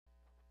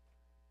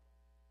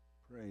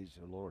Praise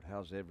the Lord.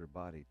 How's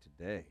everybody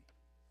today?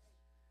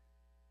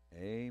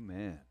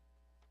 Amen.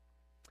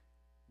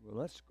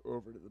 Well, let's go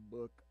over to the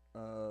book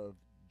of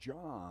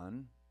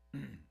John,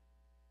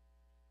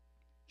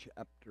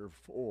 chapter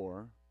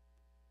 4.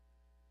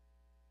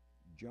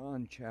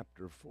 John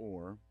chapter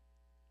 4.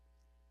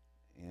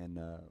 And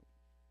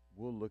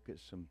we'll look at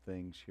some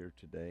things here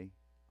today,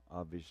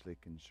 obviously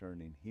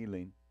concerning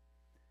healing,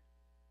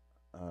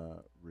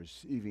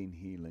 receiving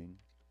healing.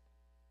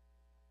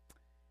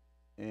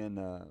 And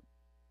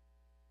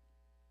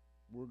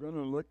we're going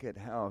to look at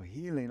how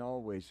healing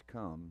always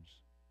comes.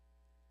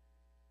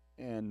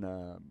 And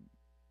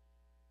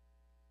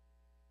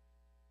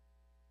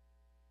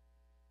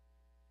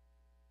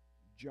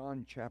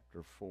John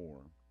chapter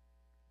 4.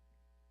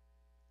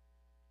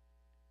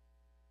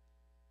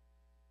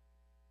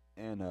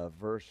 And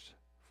verse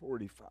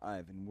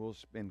 45. And we'll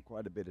spend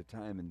quite a bit of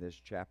time in this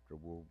chapter.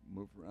 We'll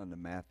move around to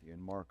Matthew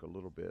and Mark a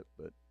little bit.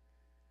 But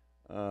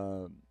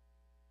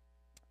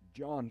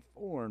John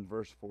 4 and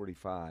verse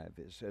 45,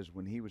 it says,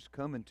 when he was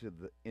coming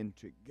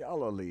into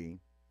Galilee,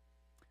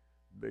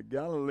 the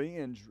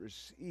Galileans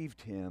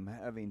received him,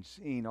 having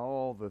seen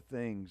all the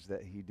things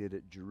that he did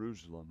at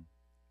Jerusalem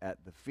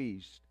at the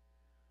feast,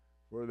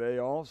 for they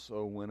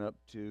also went up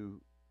to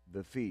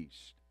the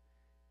feast.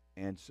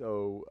 And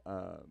so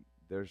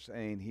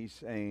he's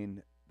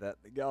saying that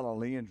the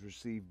Galileans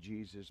received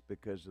Jesus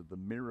because of the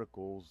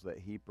miracles that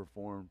he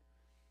performed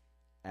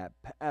at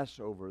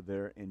Passover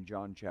there in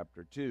John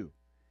chapter 2.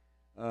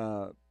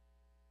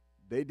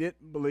 They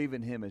didn't believe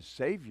in him as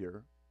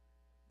Savior.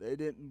 They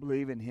didn't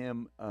believe in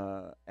him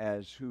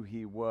as who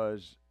he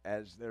was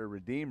as their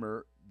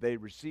Redeemer. They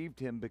received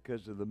him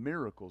because of the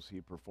miracles he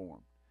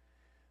performed.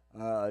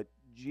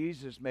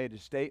 Jesus made a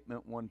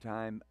statement one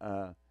time.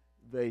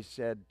 They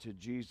said to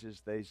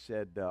Jesus,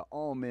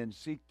 all men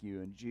seek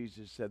you. And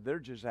Jesus said, they're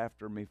just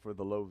after me for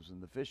the loaves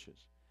and the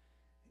fishes.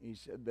 He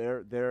said,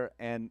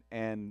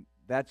 and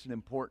that's an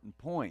important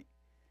point.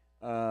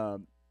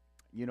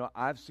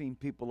 I've seen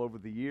people over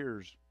the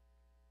years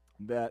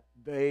that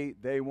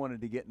they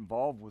wanted to get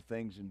involved with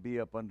things and be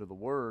up under the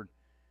Word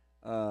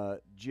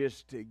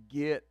just to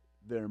get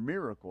their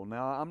miracle.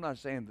 Now, I'm not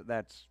saying that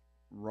that's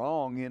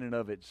wrong in and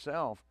of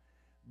itself,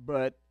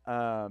 but,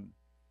 the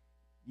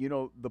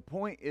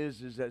point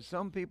is that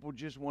some people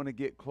just want to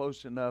get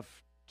close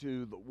enough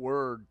to the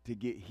Word to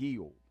get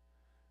healed.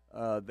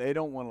 They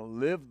don't want to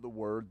live the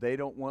Word. They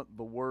don't want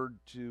the Word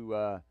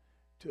to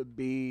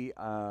be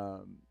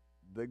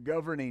the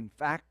governing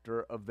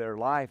factor of their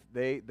life.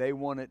 They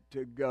want it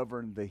to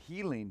govern the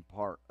healing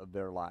part of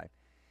their life.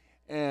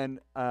 And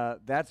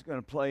that's going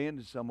to play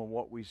into some of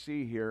what we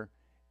see here.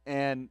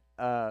 And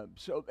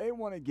so they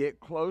want to get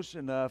close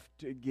enough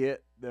to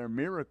get their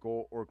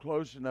miracle or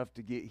close enough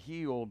to get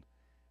healed,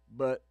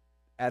 but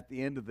at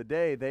the end of the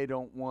day, they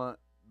don't want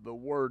the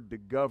Word to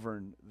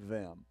govern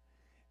them.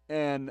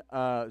 And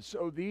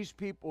so these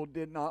people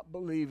did not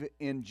believe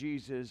in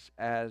Jesus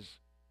as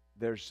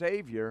their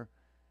Savior.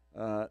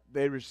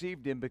 They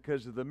received him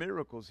because of the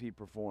miracles he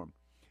performed.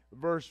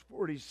 Verse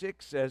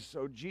 46 says,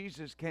 so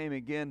Jesus came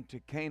again to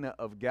Cana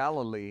of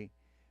Galilee,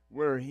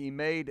 where he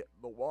made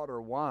the water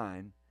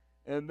wine,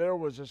 and there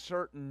was a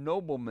certain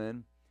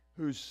nobleman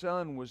whose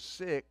son was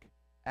sick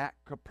at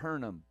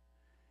Capernaum.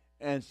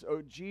 And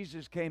so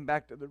Jesus came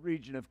back to the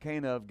region of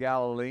Cana of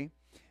Galilee,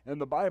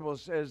 and the Bible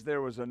says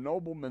there was a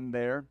nobleman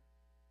there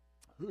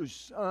whose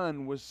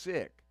son was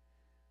sick.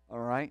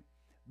 All right?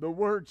 The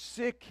word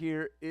sick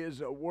here is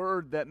a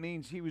word that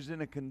means he was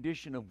in a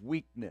condition of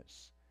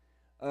weakness.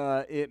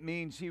 It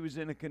means he was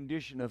in a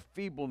condition of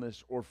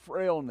feebleness or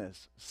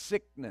frailness,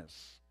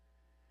 sickness.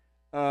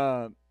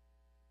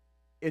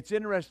 It's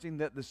interesting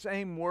that the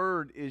same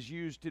word is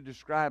used to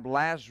describe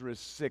Lazarus'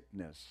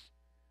 sickness.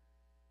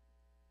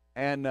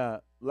 And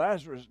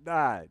Lazarus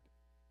died.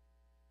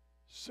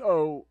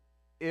 So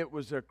it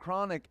was a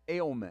chronic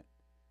ailment.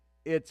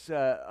 It's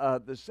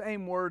the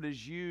same word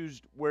is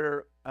used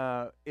where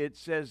it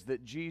says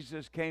that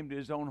Jesus came to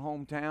his own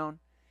hometown,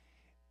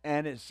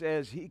 and it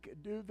says he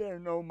could do there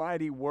no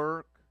mighty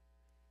work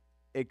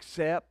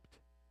except.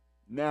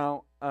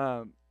 Now,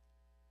 I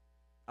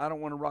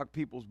don't want to rock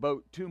people's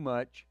boat too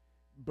much,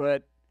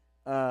 but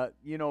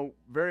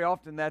very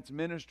often that's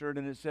ministered,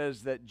 and it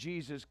says that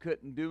Jesus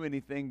couldn't do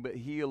anything but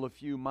heal a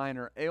few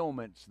minor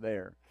ailments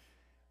there.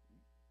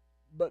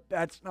 But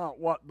that's not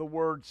what the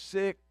word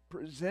sick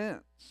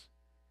presents.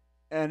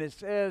 And it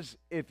says,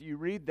 if you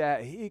read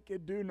that, he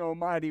could do no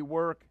mighty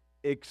work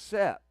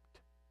except.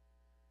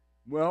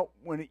 Well,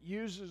 when it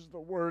uses the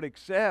word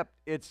except,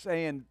 it's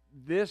saying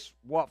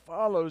what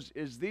follows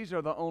is these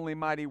are the only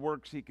mighty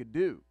works he could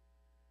do.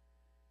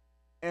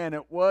 And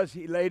it was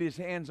he laid his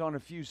hands on a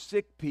few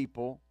sick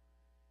people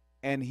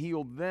and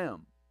healed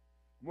them.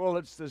 Well,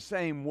 it's the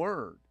same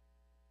word.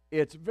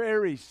 It's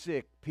very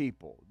sick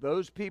people.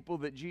 Those people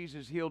that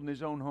Jesus healed in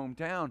his own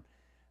hometown,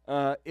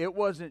 it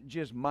wasn't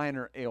just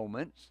minor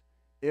ailments.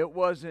 It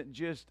wasn't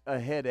just a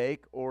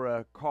headache or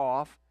a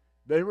cough.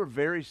 They were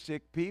very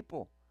sick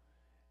people.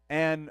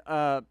 And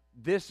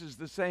this is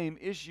the same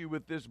issue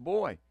with this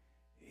boy.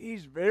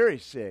 He's very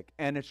sick,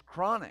 and it's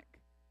chronic.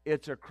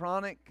 It's a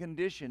chronic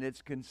condition.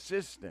 It's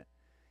consistent.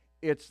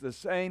 It's the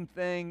same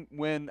thing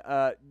when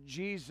they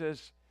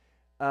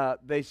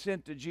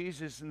sent to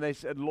Jesus and they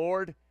said,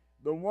 Lord,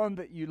 the one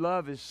that you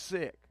love is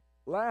sick.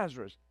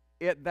 Lazarus,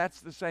 that's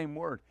the same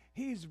word.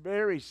 He's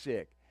very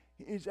sick.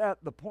 He's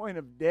at the point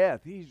of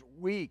death. He's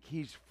weak.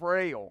 He's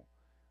frail.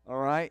 All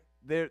right?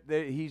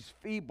 He's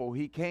feeble.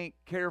 He can't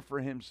care for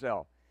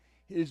himself.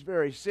 He's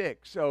very sick.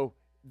 So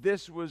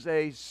this was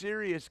a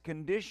serious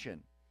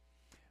condition.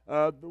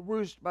 The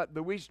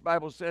Wuest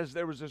Bible says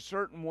there was a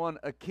certain one,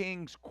 a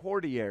king's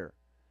courtier,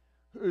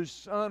 whose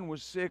son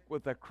was sick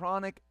with a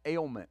chronic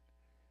ailment.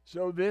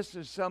 So this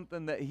is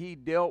something that he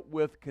dealt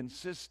with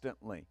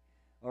consistently,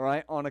 all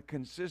right, on a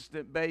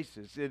consistent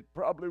basis. It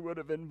probably would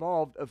have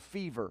involved a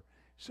fever,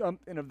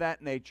 something of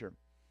that nature.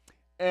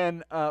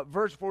 And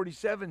verse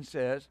 47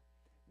 says,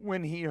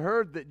 when he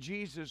heard that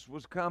Jesus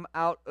was come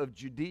out of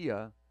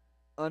Judea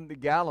unto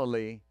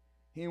Galilee,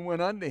 he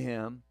went unto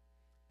him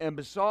and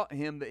besought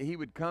him that he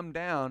would come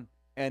down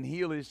and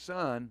heal his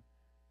son.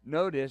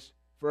 Notice,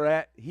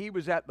 he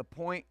was at the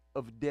point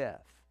of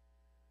death.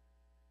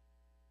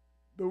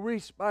 The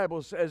Wuest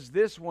Bible says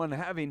this one,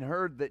 having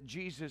heard that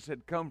Jesus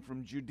had come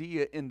from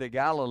Judea into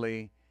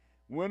Galilee,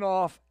 went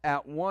off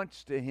at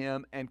once to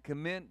him and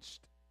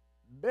commenced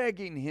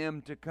begging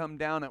him to come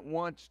down at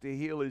once to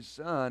heal his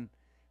son,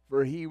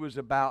 for he was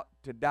about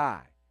to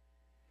die.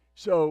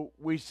 So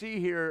we see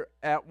here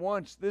at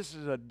once, this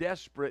is a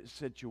desperate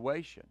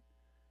situation.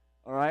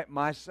 All right,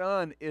 my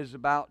son is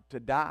about to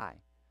die.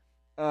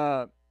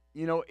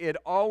 It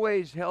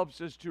always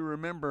helps us to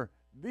remember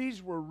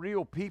these were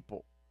real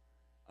people.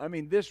 I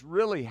mean, this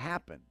really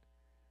happened.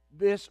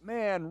 This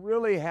man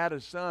really had a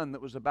son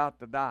that was about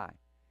to die.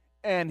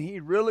 And he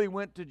really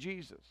went to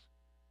Jesus.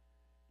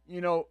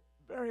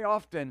 Very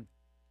often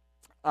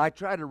I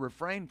try to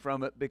refrain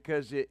from it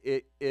because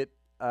it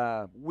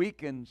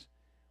weakens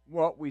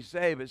what we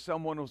say. But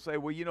someone will say,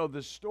 well,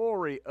 the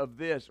story of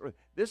this, or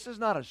this is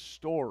not a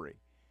story,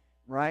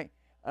 right?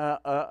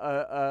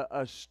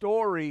 A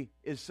story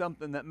is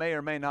something that may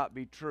or may not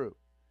be true.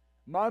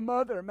 My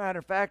mother, matter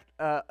of fact,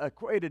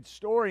 equated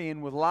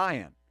storying with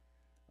lying.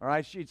 All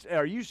right, she'd say,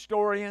 are you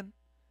storying?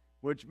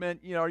 Which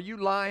meant, are you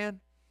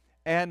lying?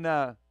 And,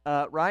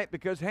 right,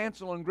 because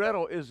Hansel and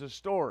Gretel is a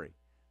story.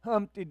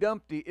 Humpty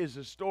Dumpty is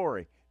a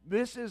story.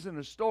 This isn't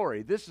a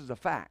story. This is a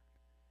fact.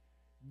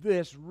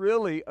 This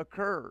really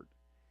occurred.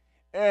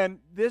 And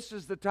this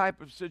is the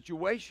type of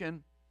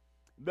situation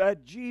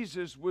that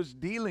Jesus was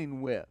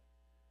dealing with.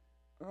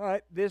 All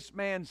right, this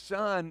man's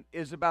son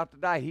is about to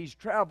die. He's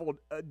traveled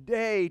a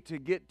day to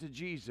get to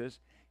Jesus.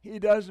 He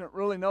doesn't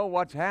really know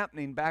what's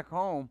happening back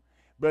home,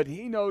 but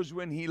he knows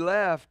when he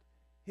left,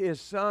 his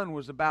son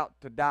was about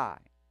to die.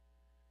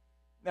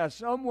 Now,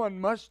 someone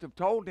must have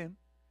told him,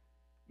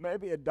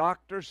 maybe a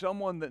doctor,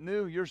 someone that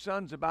knew your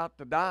son's about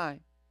to die.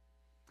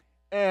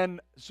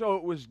 And so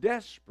it was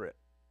desperate.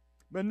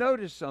 But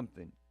notice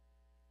something.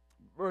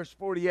 Verse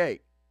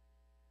 48.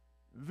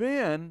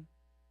 Then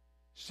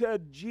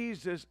said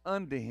Jesus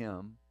unto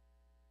him,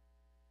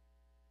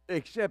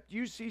 except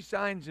you see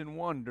signs and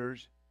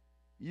wonders,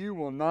 you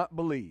will not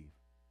believe.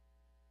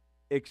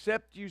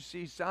 Except you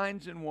see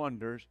signs and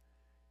wonders,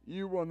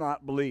 you will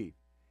not believe.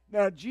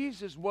 Now,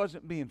 Jesus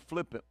wasn't being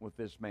flippant with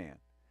this man.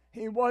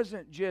 He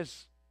wasn't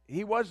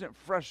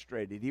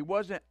frustrated. He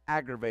wasn't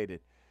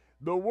aggravated.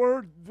 The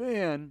word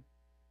then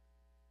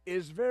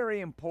is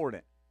very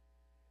important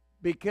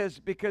because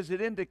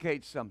it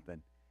indicates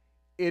something.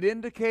 It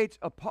indicates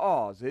a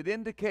pause. It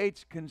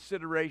indicates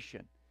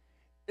consideration.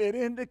 It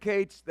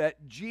indicates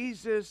that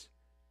Jesus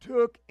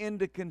took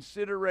into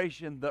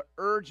consideration the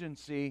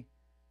urgency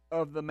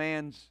of the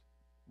man's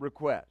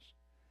request.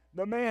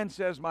 The man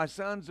says, my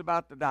son's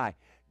about to die.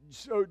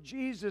 So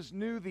Jesus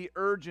knew the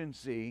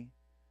urgency,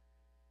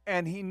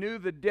 and he knew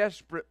the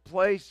desperate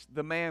place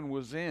the man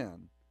was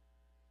in.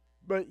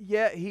 But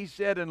yet he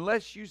said,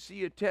 unless you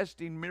see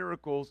attesting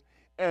miracles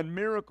and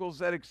miracles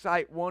that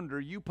excite wonder,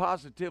 you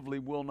positively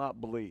will not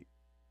believe.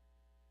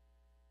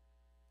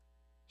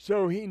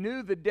 So he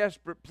knew the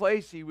desperate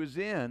place he was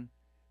in,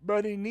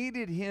 but he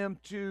needed him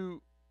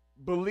to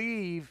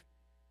believe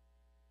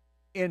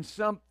in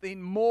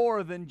something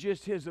more than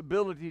just his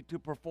ability to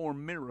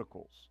perform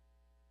miracles.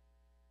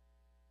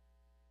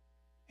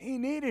 He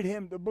needed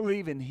him to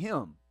believe in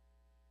him.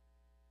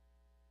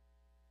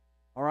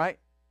 All right?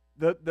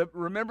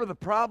 Remember, the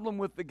problem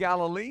with the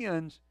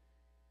Galileans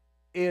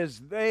is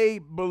they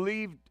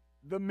believed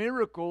the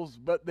miracles,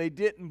 but they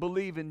didn't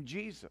believe in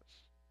Jesus.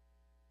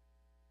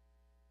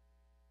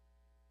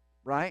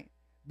 Right?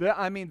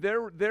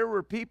 There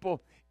were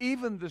people,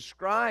 even the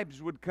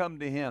scribes would come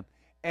to him,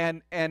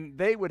 and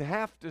they would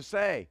have to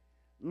say,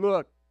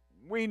 look,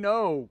 we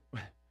know,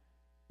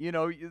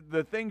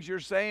 the things you're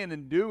saying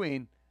and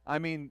doing,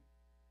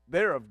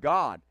 they're of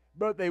God,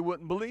 but they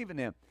wouldn't believe in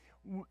him.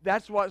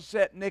 That's what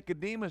set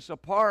Nicodemus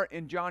apart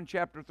in John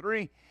chapter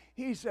 3.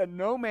 He said,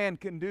 no man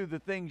can do the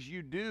things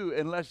you do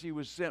unless he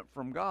was sent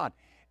from God.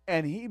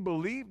 And he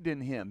believed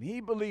in him.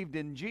 He believed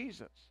in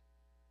Jesus.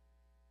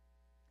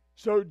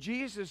 So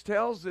Jesus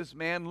tells this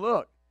man,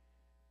 look,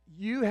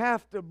 you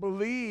have to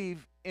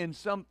believe in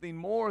something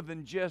more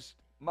than just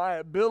my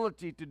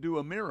ability to do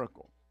a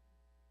miracle.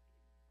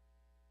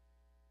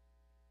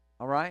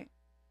 All right?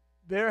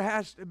 There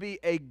has to be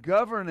a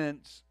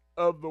governance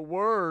of the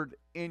Word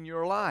in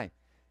your life.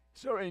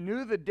 So he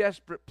knew the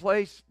desperate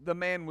place the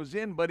man was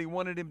in, but he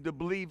wanted him to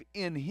believe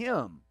in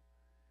him,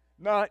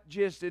 not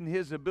just in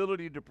his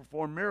ability to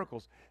perform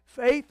miracles.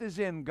 Faith is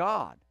in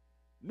God,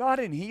 not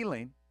in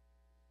healing.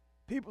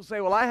 People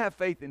say, well, I have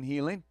faith in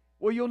healing.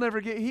 Well, you'll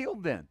never get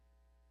healed then,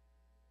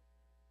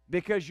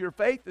 because your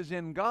faith is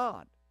in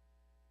God.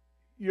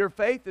 Your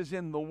faith is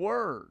in the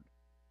Word.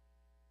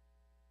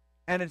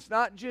 And it's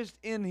not just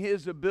in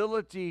His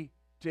ability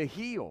to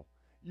heal.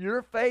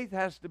 Your faith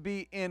has to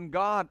be in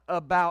God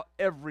about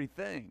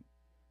everything.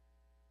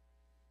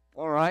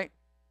 All right?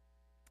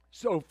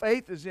 So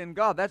faith is in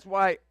God. That's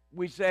why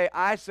we say,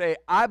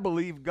 I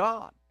believe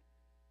God.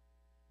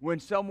 When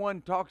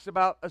someone talks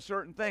about a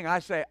certain thing, I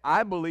say,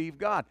 I believe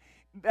God.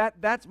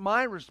 That's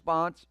my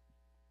response.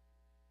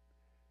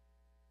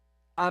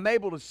 I'm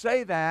able to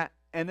say that,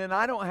 and then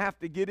I don't have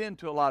to get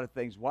into a lot of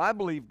things. Well, I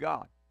believe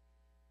God.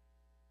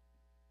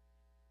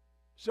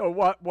 So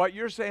what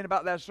you're saying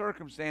about that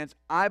circumstance,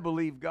 I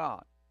believe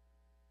God.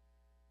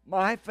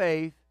 My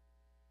faith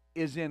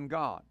is in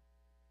God.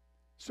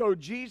 So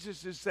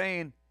Jesus is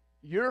saying,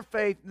 your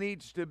faith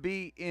needs to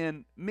be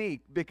in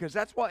me, because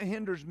that's what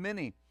hinders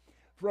many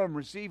from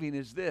receiving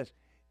is this,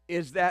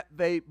 is that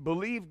they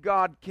believe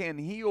God can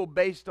heal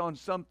based on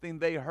something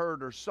they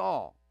heard or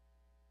saw.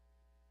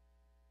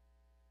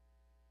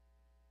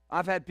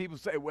 I've had people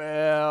say,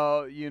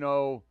 well,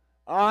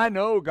 I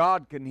know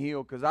God can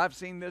heal because I've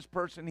seen this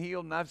person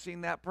healed and I've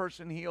seen that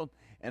person healed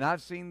and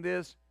I've seen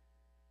this.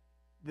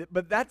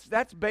 But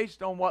that's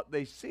based on what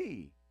they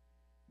see,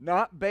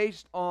 not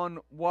based on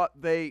what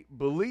they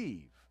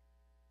believe.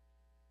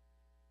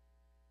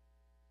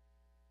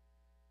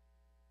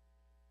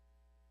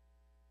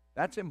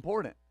 That's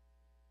important,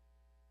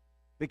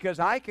 because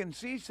I can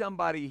see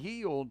somebody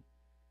healed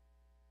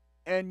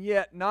and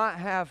yet not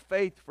have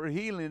faith for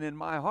healing in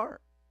my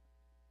heart.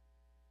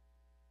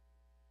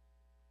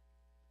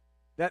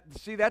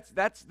 That's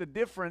the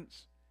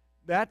difference.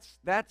 That's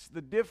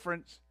the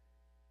difference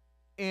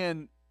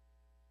in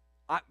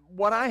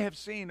what I have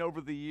seen over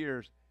the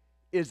years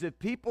is if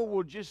people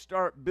will just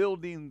start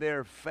building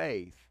their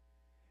faith.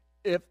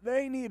 If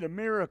they need a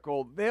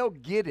miracle, they'll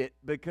get it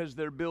because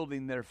they're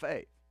building their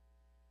faith.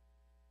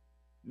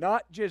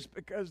 Not just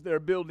because they're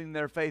building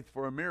their faith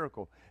for a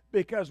miracle.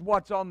 Because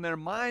what's on their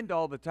mind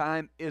all the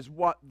time is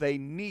what they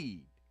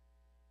need.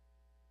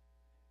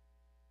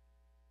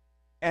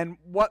 And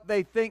what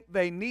they think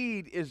they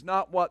need is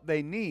not what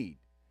they need.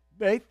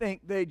 They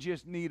think they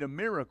just need a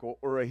miracle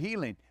or a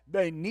healing.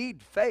 They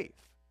need faith.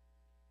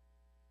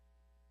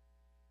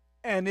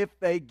 And if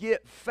they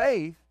get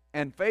faith,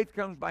 and faith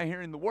comes by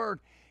hearing the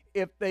Word,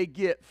 if they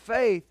get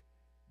faith,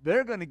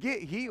 they're going to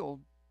get healed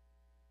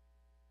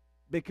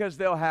because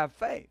they'll have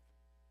faith.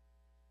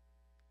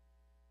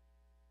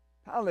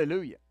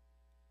 Hallelujah.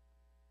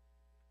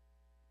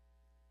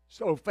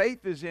 So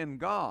faith is in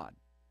God.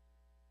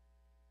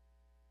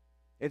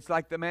 It's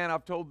like the man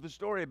I've told the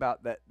story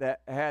about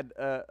that had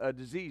a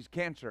disease,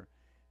 cancer.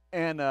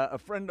 And a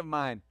friend of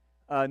mine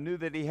knew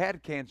that he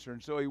had cancer,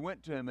 and so he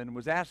went to him and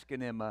was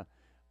asking him,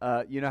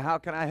 how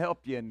can I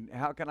help you, and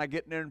how can I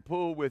get in there and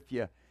pull with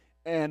you?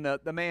 And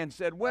the man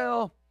said,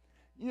 well,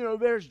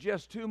 there's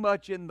just too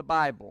much in the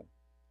Bible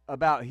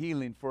about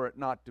healing for it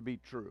not to be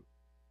true.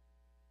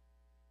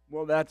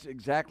 Well, that's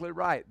exactly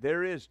right.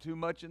 There is too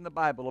much in the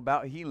Bible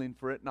about healing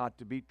for it not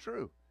to be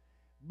true.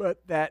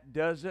 But that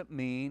doesn't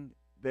mean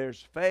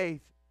there's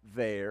faith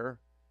there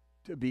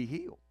to be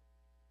healed.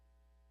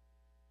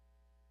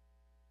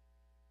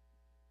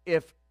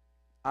 If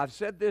I've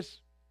said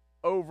this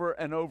over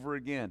and over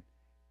again,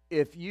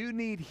 if you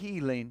need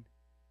healing,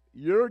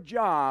 your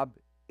job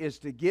is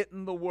to get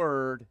in the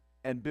Word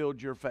and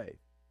build your faith.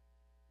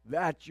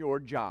 That's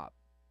your job.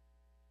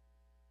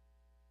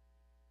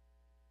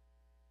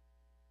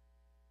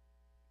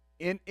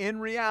 In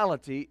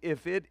reality,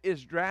 if it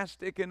is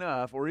drastic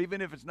enough, or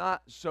even if it's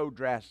not so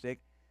drastic,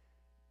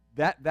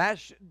 that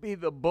should be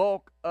the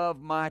bulk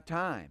of my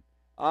time.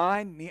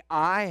 I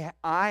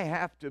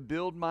have to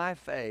build my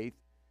faith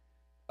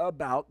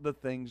about the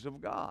things of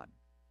God.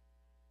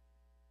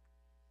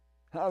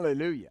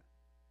 Hallelujah.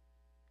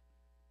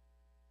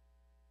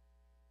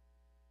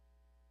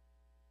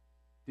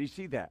 Do you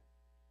see that?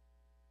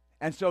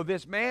 And so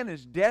this man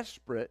is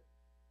desperate,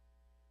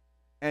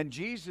 and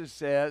Jesus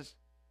says,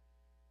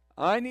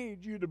 I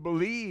need you to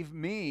believe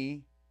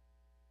me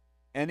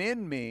and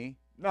in me,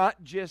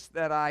 not just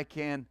that I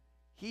can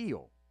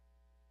heal.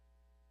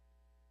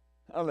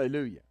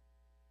 Hallelujah.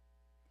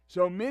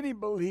 So many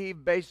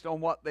believe based on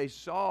what they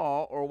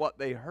saw or what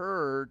they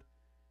heard,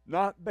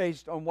 not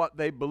based on what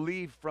they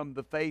believe from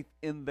the faith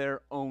in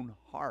their own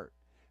heart.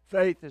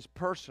 Faith is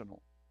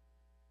personal.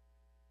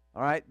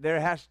 All right? There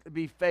has to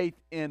be faith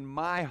in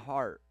my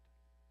heart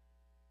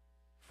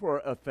for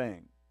a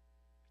thing.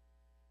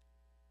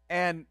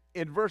 And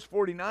in verse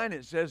 49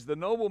 it says, the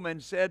nobleman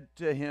said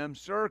to him,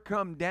 Sir,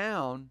 come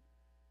down,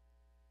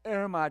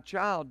 ere my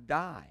child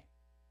die.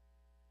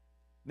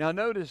 Now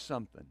notice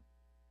something.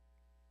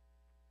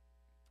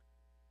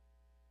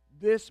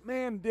 This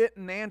man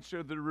didn't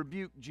answer the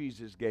rebuke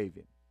Jesus gave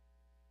him.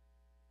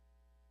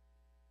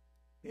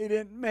 He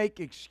didn't make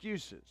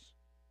excuses.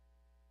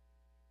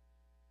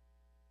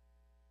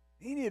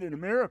 He needed a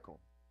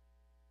miracle.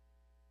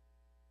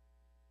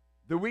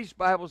 The Weiss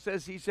Bible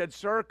says, he said,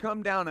 Sir,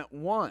 come down at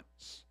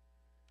once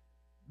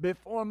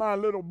before my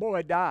little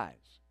boy dies.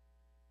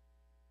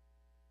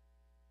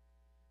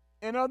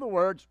 In other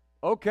words,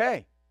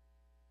 okay,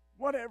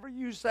 whatever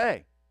you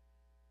say,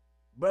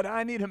 but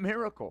I need a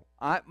miracle.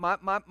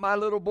 My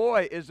little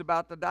boy is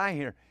about to die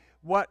here.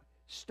 What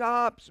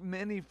stops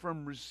many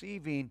from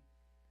receiving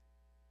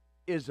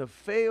is a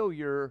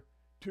failure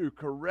to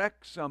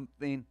correct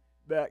something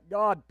that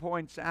God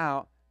points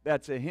out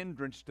that's a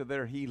hindrance to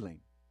their healing.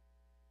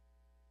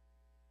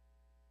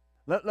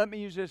 Let me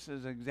use this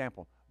as an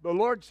example. The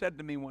Lord said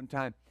to me one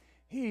time,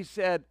 He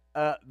said,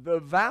 the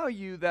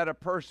value that a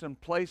person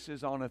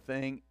places on a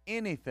thing,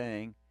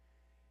 anything,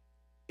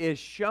 is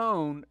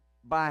shown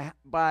by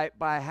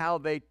how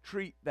they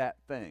treat that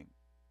thing.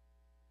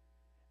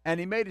 And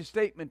He made a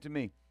statement to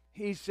me.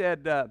 He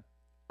said,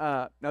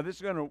 now this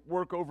is going to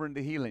work over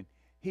into healing.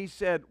 He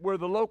said, where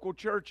the local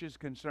church is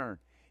concerned,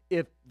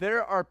 if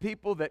there are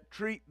people that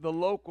treat the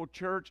local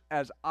church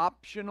as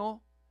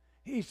optional,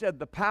 He said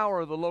the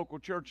power of the local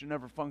church will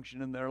never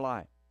function in their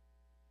life.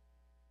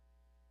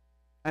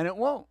 And it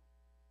won't.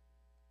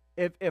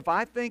 If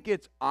I think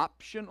it's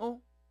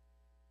optional,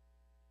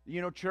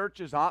 church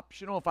is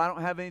optional. If I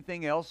don't have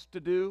anything else to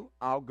do,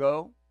 I'll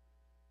go.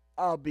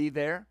 I'll be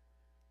there.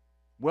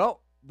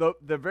 Well,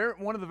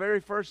 one of the very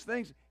first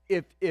things,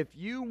 if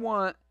you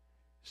want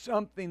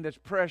something that's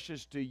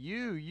precious to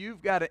you,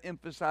 you've got to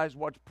emphasize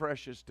what's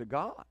precious to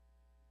God.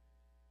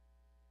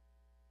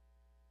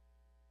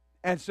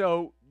 And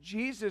so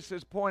Jesus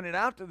has pointed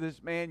out to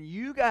this man,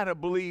 you got to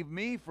believe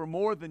me for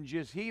more than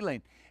just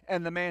healing.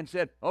 And the man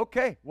said,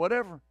 okay,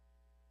 whatever.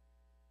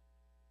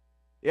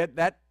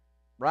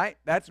 Right?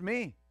 That's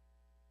me.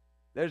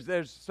 There's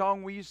a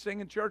song we used to sing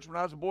in church when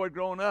I was a boy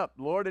growing up.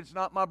 Lord, it's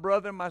not my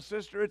brother and my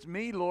sister. It's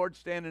me, Lord,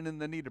 standing in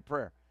the need of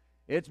prayer.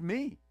 It's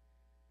me.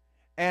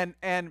 And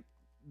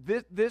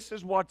this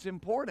is what's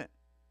important.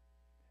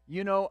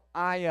 Oh,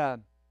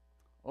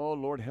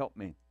 Lord, help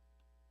me.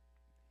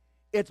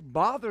 It's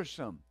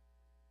bothersome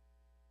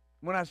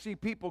when I see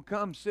people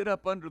come sit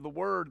up under the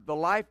Word, the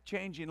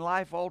life-changing,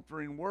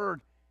 life-altering Word,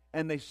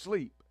 and they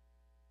sleep.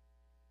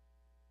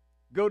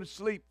 Go to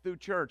sleep through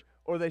church.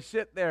 Or they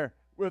sit there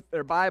with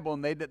their Bible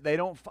and they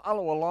don't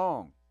follow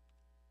along.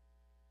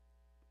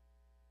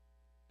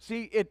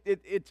 See,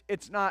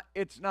 it's not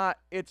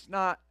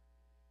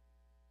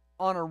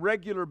on a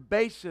regular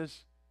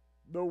basis.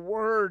 The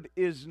Word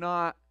is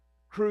not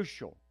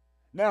crucial.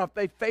 Now, if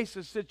they face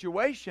a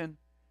situation,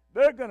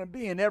 they're going to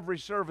be in every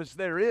service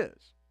there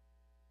is.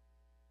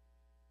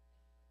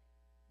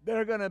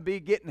 They're going to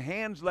be getting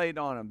hands laid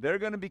on them. They're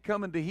going to be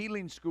coming to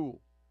healing school,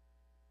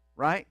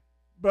 right?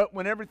 But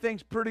when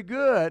everything's pretty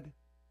good,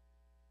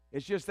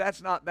 it's just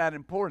that's not that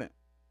important.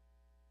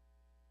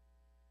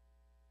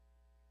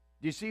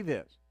 Do you see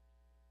this?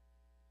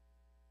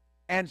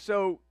 And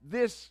so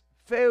this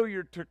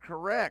failure to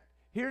correct,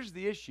 here's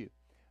the issue.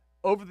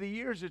 Over the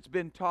years, it's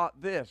been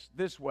taught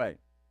this way.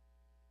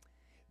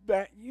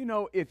 That,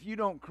 if you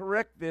don't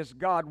correct this,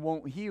 God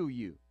won't heal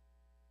you.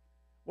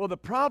 Well, the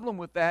problem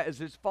with that is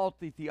it's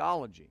faulty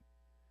theology.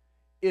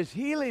 Is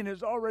healing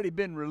has already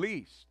been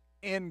released.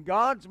 In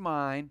God's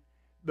mind,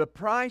 the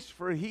price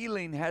for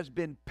healing has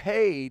been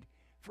paid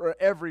for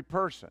every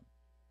person.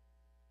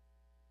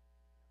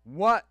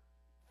 What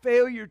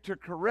failure to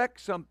correct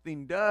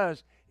something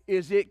does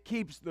is it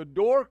keeps the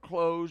door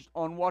closed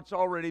on what's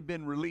already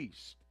been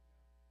released.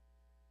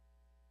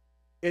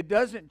 It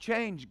doesn't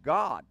change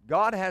God.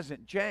 God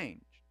hasn't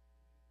changed.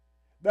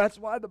 That's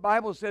why the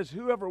Bible says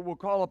whoever will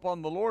call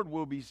upon the Lord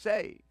will be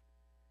saved.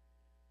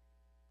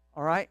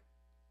 All right?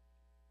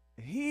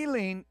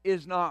 Healing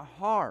is not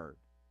hard.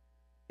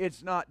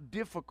 It's not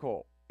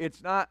difficult.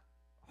 It's not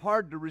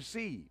hard to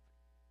receive.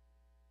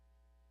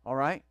 All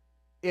right?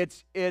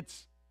 It's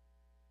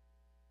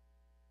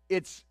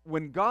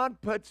when God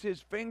puts His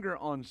finger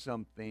on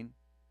something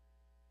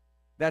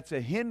that's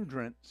a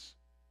hindrance,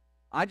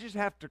 I just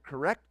have to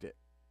correct it.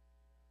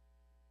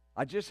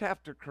 I just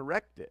have to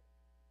correct it.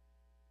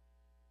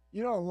 A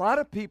lot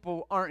of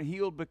people aren't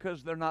healed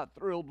because they're not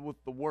thrilled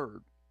with the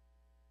Word.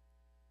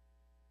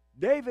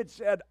 David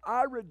said,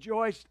 I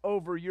rejoiced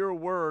over your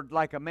Word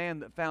like a man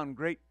that found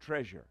great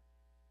treasure.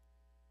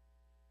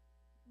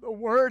 The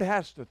Word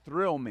has to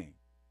thrill me.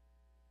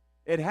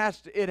 It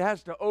has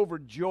to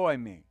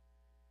overjoy me.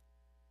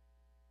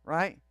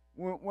 Right?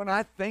 When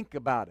I think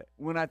about it,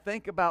 when I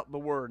think about the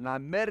Word and I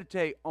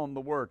meditate on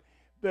the Word,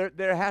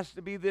 there has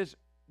to be this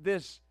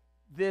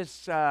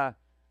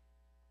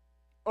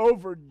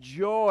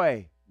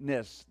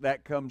overjoyness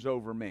that comes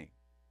over me.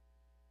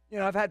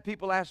 I've had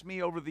people ask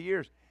me over the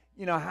years,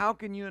 how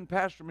can you and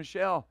Pastor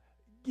Michelle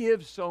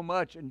give so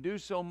much and do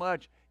so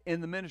much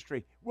in the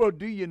ministry? Well,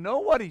 do you know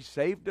what he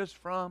saved us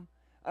from?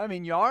 I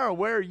mean, you are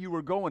aware you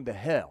were going to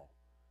hell.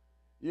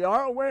 You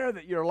are aware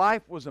that your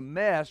life was a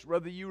mess,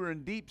 whether you were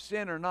in deep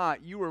sin or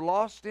not. You were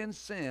lost in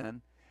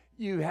sin.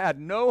 You had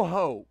no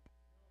hope.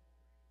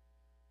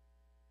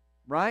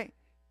 Right?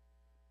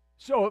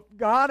 So if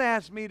God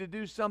asked me to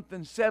do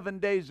something 7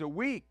 days a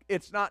week,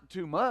 it's not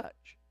too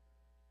much.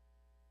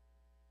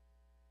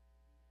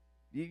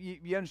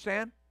 You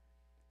understand?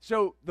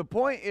 So the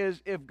point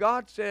is, if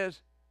God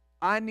says,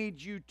 I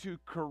need you to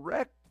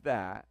correct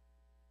that,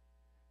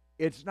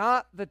 it's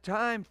not the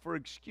time for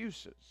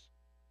excuses.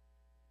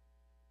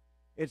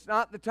 It's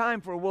not the time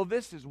for, well,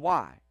 this is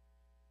why.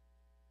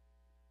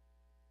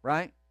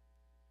 Right?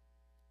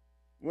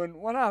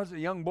 When I was a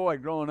young boy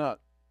growing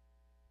up,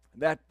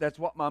 that's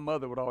what my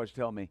mother would always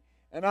tell me.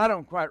 And I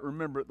don't quite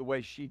remember it the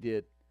way she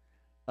did.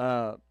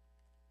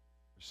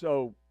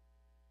 So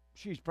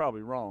she's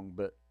probably wrong,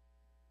 but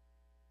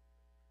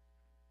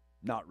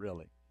not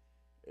really.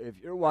 If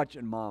you're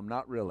watching, Mom,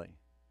 not really.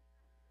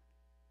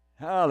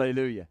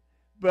 Hallelujah.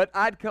 But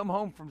I'd come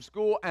home from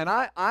school, and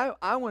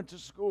I went to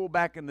school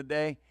back in the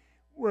day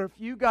where if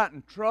you got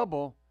in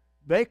trouble,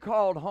 they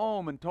called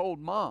home and told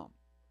Mom.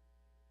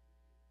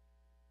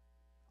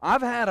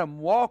 I've had them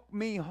walk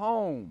me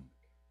home.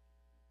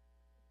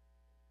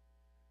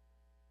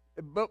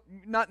 But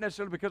not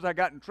necessarily because I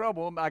got in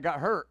trouble, I got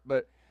hurt.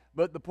 But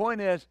the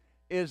point is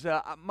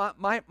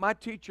my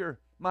teacher,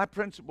 my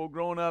principal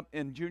growing up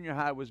in junior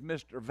high was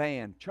Mr.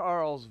 Van,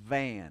 Charles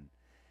Van.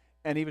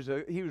 And he was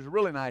a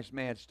really nice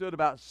man, stood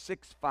about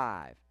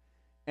 6'5".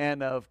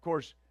 And of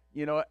course,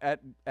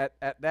 at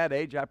that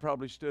age, I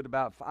probably stood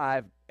about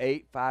 5'8",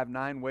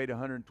 5'9", weighed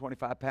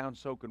 125 pounds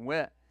soaking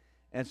wet.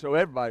 And so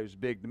everybody was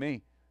big to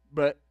me.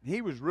 But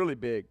he was really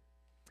big.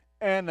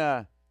 And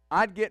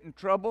I'd get in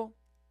trouble,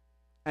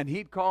 and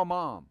he'd call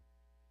Mom.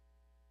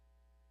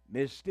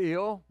 Miss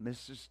Steele,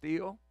 Mrs.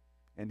 Steele,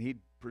 and he'd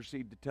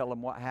proceed to tell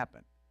him what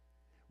happened.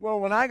 Well,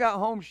 when I got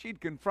home,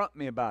 she'd confront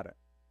me about it.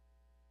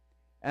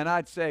 And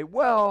I'd say,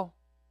 well,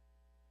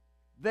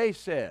 they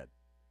said.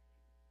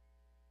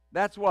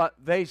 That's what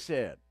they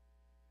said.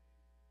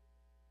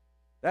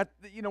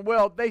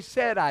 Well, they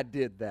said I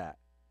did that.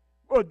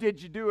 Well,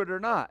 did you do it or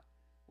not?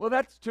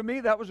 Well, to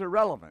me, that was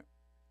irrelevant.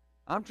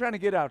 I'm trying to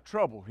get out of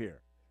trouble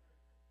here.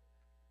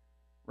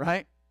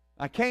 Right?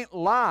 I can't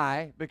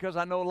lie because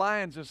I know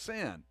lying's a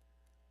sin.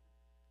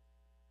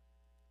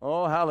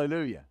 Oh,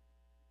 hallelujah.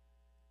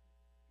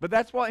 But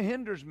that's what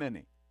hinders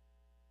many.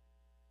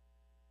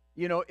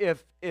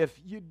 If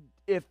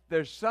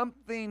there's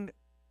something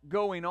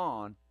going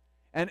on,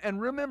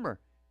 and remember,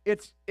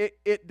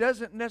 it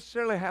doesn't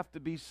necessarily have to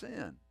be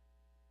sin.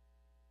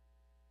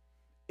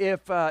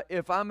 If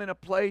I'm in a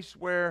place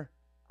where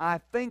I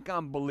think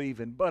I'm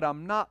believing, but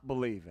I'm not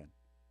believing,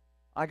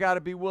 I got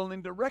to be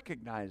willing to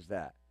recognize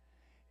that.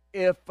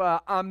 If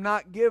I'm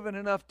not giving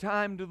enough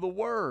time to the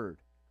Word,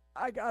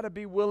 I got to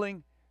be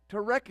willing to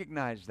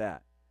recognize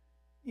that.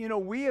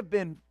 We have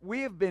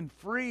been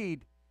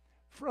freed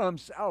from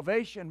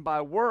salvation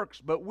by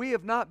works, but we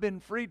have not been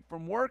freed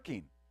from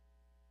working.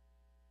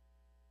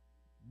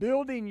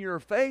 Building your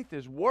faith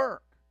is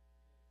work.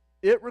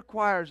 It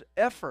requires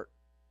effort.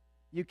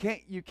 You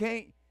can't,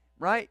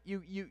 right?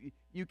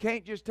 You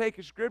can't just take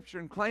a scripture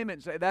and claim it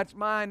and say, that's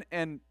mine,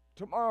 and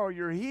tomorrow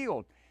you're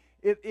healed.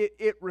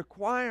 It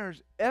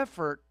requires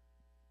effort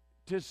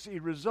to see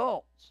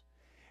results.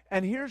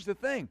 And here's the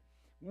thing.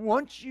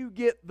 Once you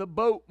get the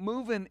boat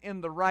moving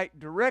in the right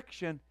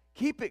direction,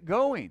 keep it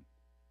going.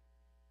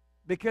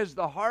 Because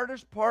the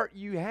hardest part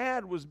you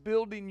had was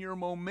building your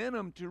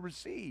momentum to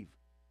receive.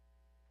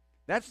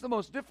 That's the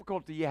most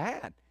difficulty you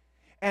had.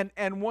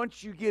 And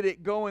once you get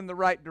it going the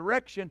right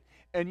direction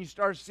and you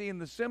start seeing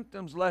the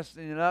symptoms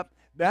lessening up,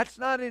 that's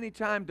not any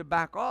time to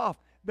back off.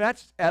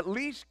 That's at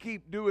least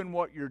keep doing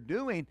what you're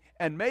doing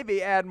and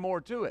maybe add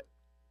more to it.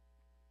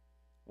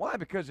 Why?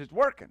 Because it's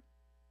working.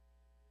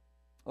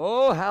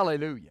 Oh,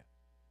 hallelujah.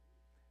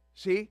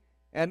 See?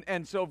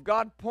 And so if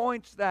God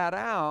points that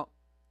out,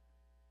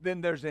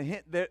 then there's a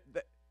hint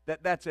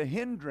that's a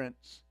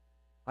hindrance.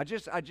 I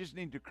just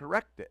need to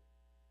correct it.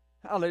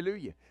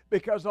 Hallelujah.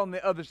 Because on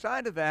the other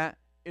side of that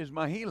is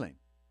my healing.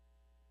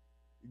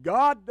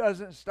 God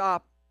doesn't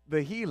stop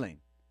the healing.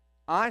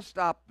 I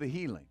stop the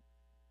healing.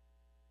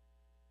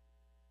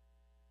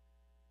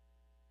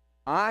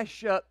 I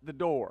shut the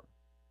door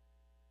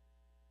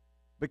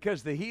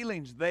because the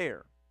healing's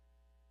there.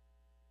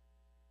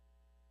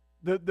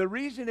 The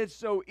reason it's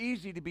so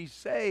easy to be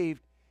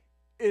saved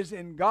is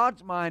in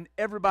God's mind,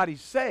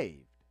 everybody's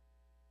saved.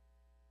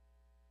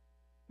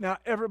 Now,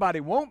 everybody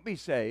won't be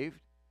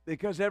saved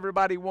because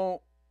everybody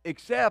won't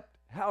accept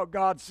how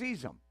God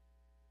sees them.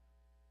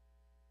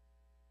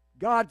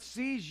 God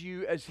sees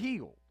you as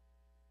healed.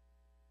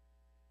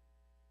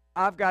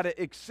 I've got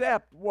to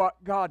accept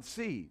what God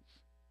sees.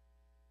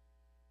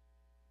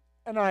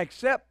 And I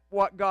accept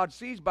what God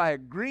sees by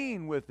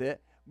agreeing with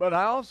it, but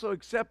I also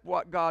accept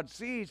what God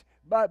sees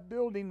by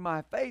building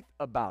my faith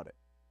about it.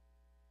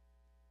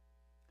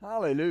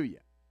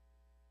 Hallelujah.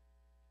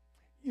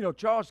 You know,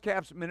 Charles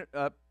Capps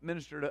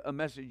ministered a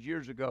message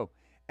years ago,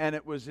 and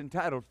it was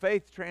entitled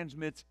 "Faith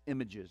Transmits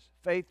Images."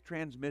 Faith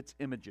transmits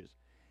images,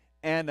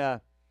 and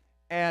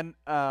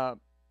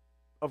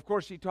of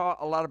course he taught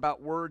a lot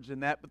about words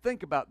and that. But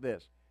think about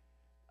this.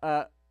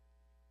 Uh,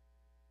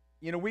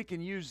 you know, we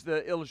can use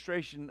the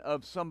illustration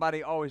of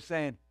somebody always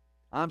saying,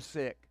 "I'm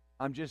sick.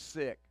 I'm just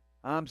sick.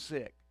 I'm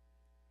sick,"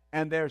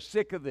 and they're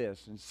sick of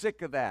this and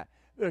sick of that.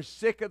 They're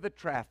sick of the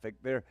traffic.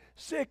 They're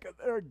sick of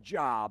their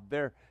job.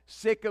 They're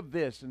sick of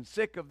this and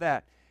sick of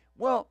that.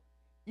 Well,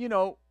 you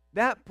know,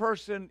 that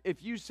person,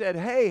 if you said,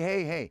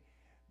 hey,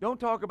 don't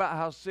talk about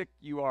how sick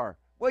you are.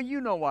 Well,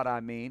 you know what I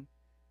mean.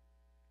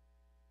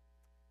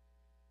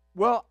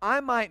 Well,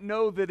 I might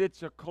know that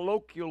it's a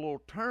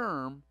colloquial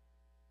term,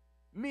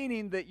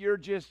 meaning that you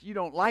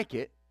don't like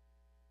it.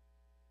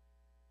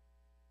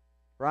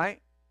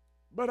 Right?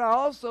 But I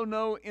also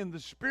know in the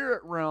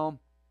spirit realm,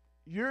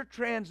 you're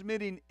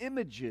transmitting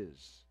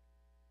images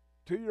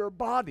to your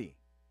body.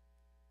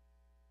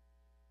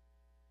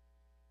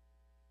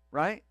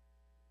 Right?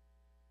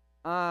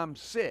 I'm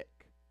sick.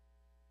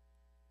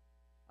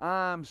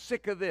 I'm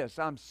sick of this.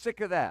 I'm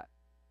sick of that.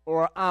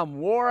 Or I'm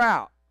wore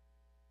out.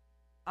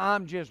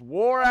 I'm just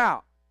wore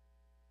out.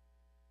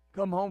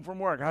 Come home from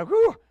work.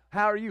 Whew,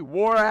 how are you?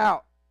 Wore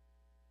out.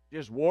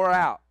 Just wore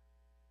out.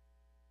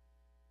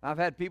 I've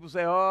had people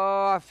say,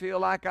 oh, I feel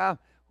like I'm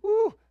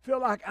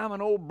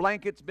an old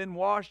blanket that's been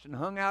washed and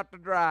hung out to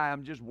dry.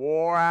 I'm just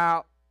wore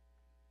out.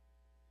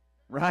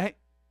 Right?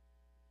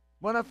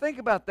 When I think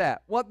about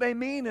that, what they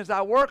mean is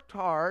I worked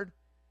hard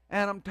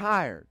and I'm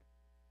tired.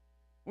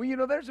 Well, you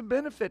know, there's a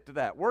benefit to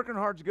that. Working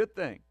hard's a good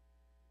thing.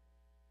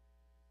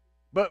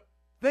 But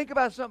think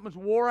about something that's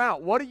wore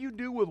out. What do you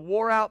do with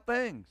wore out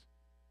things?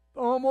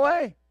 Throw them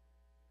away.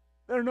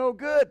 They're no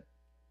good.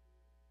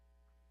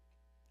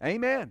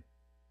 Amen.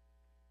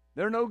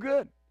 They're no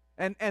good.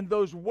 And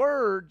those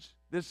words,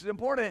 this is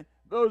important,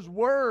 those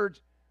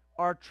words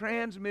are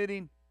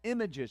transmitting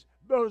images.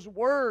 Those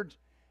words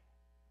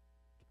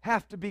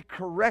have to be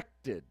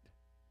corrected.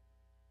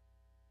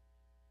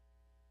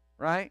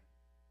 Right?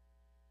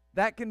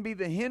 That can be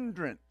the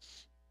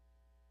hindrance.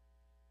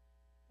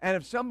 And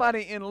if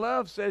somebody in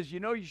love says, you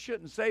know, you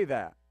shouldn't say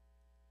that.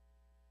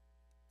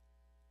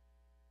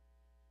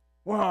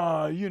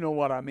 Well, you know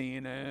what I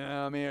mean.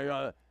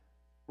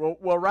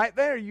 Well, right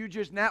there,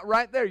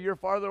 right there, you're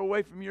farther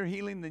away from your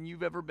healing than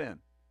you've ever been.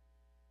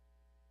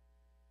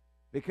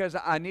 Because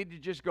I need to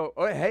just go,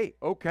 oh, hey,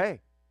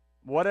 okay,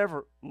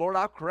 whatever. Lord,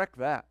 I'll correct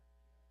that.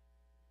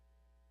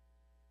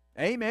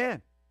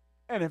 Amen.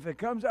 And if it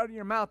comes out of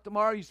your mouth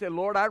tomorrow, you say,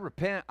 Lord, I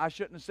repent. I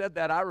shouldn't have said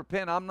that. I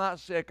repent. I'm not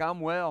sick. I'm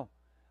well.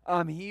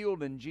 I'm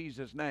healed in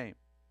Jesus' name.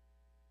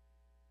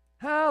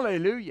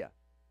 Hallelujah.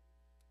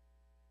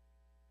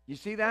 You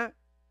see that?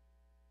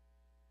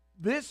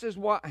 This is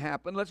what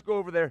happened. Let's go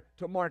over there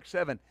to Mark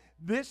 7.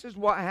 This is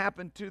what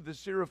happened to the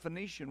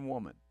Syrophoenician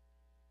woman.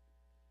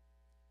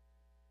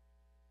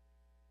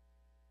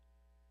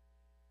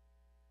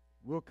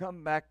 We'll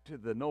come back to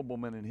the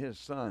nobleman and his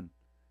son.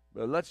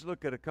 But let's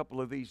look at a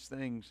couple of these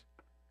things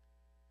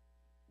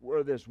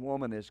where this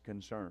woman is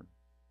concerned.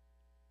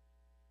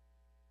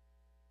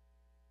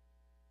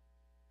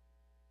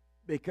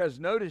 Because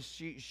notice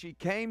she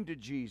came to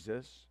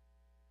Jesus,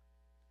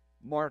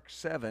 Mark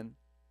 7,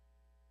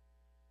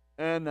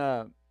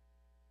 and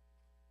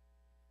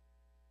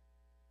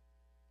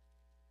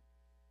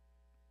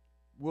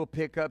we'll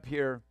pick up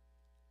here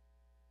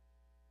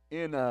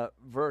in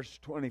verse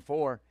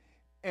 24.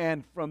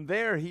 And from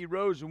there he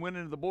rose and went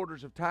into the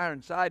borders of Tyre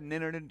and Sidon and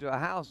entered into a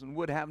house and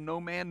would have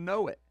no man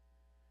know it.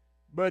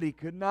 But he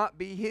could not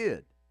be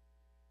hid,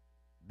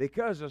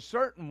 because a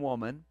certain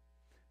woman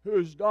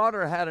whose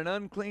daughter had an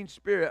unclean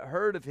spirit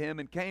heard of him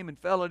and came and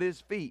fell at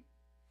his feet.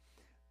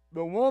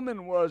 The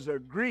woman was a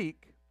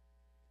Greek,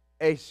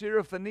 a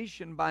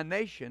Syrophoenician by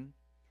nation,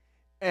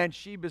 and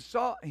she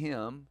besought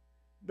him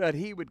that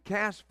he would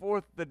cast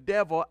forth the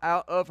devil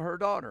out of her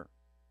daughter.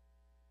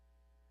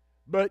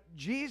 But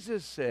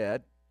Jesus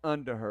said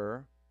unto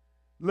her,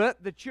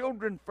 let the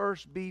children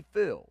first be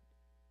filled.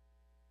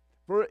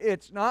 For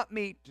it's not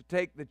meet to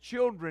take the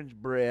children's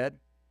bread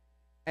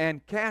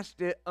and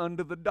cast it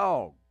unto the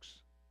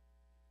dogs.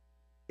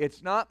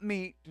 It's not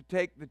meet to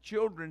take the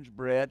children's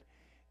bread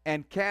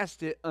and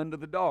cast it unto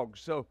the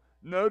dogs. So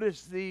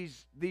notice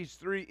these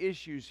three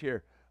issues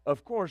here.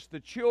 Of course,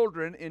 the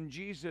children in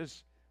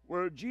Jesus,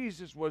 where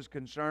Jesus was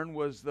concerned,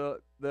 was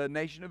the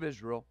nation of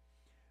Israel.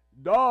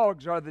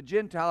 Dogs are the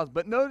Gentiles,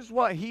 but notice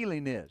what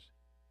healing is.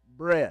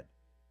 Bread.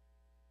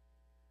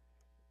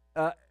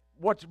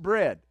 What's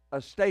bread?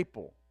 A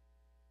staple.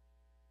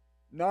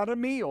 Not a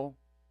meal,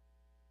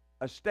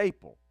 a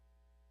staple.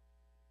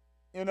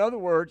 In other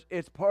words,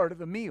 it's part of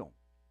the meal.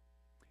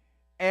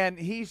 And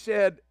he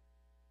said,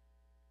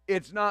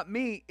 it's not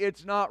me,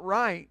 it's not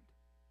right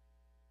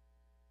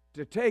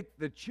to take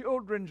the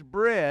children's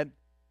bread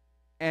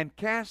and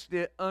cast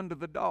it unto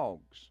the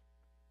dogs.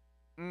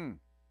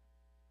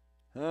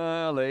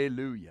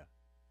 Hallelujah.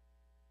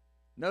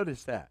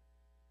 Notice that.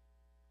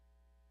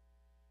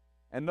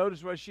 And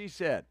notice what she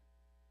said.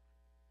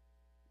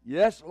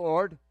 Yes,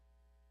 Lord.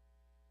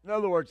 In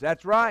other words,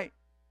 that's right.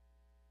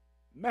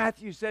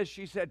 Matthew says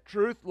she said,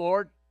 truth,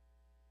 Lord.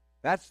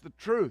 That's the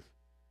truth.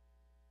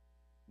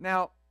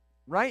 Now,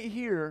 right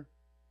here,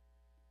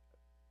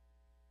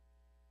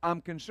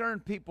 I'm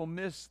concerned people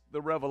miss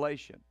the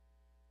revelation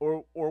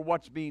or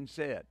what's being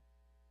said.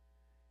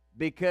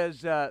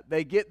 Because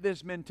they get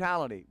this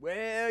mentality.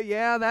 Well,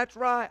 yeah, that's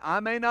right. I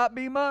may not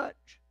be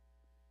much.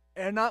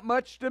 And not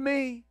much to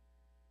me.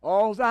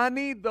 All I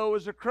need, though,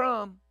 is a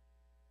crumb.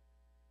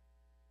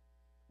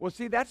 Well,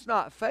 see, that's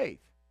not faith.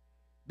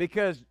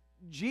 Because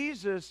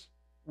Jesus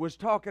was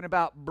talking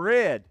about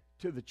bread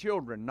to the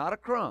children, not a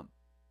crumb.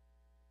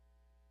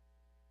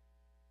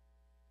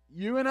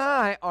 You and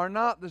I are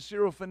not the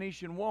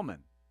Syrophoenician woman.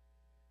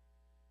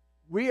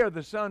 We are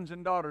the sons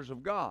and daughters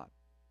of God.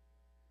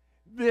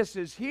 This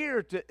is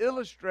here to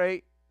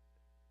illustrate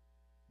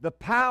the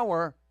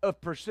power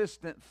of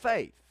persistent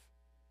faith.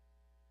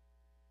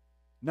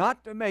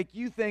 Not to make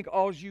you think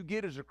all you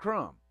get is a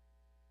crumb.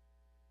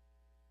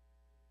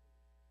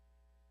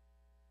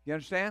 You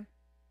understand?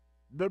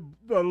 The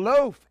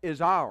loaf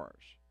is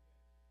ours.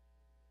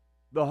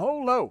 The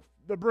whole loaf,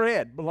 the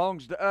bread,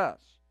 belongs to us.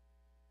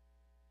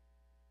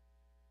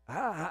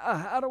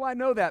 How do I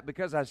know that?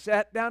 Because I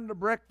sat down to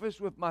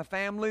breakfast with my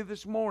family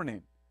this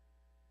morning.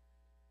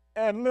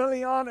 And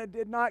Liliana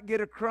did not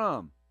get a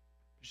crumb.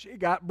 She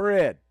got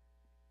bread.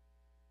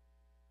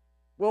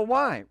 Well,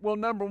 why? Well,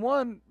 number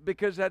one,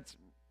 because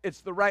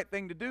it's the right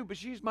thing to do, but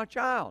she's my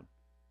child.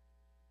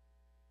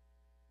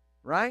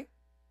 Right?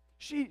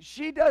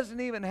 She doesn't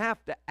even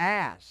have to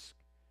ask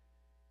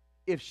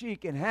if she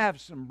can have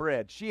some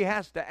bread. She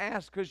has to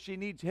ask because she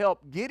needs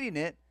help getting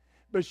it,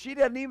 but she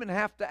doesn't even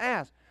have to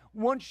ask.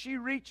 Once she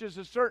reaches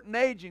a certain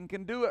age and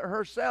can do it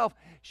herself,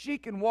 she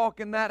can walk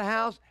in that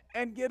house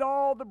and get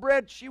all the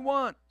bread she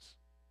wants.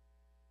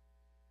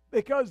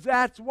 Because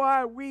that's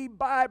why we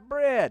buy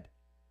bread.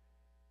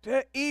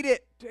 To eat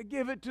it, to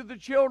give it to the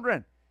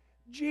children.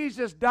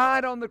 Jesus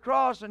died on the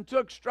cross and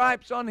took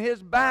stripes on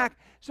his back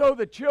so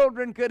the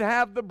children could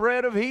have the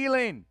bread of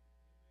healing.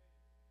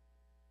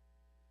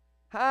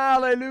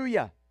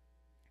 Hallelujah.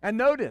 And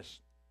notice,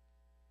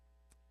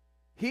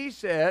 she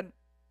said,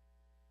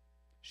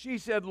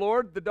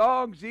 Lord, the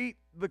dogs eat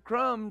the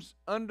crumbs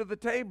under the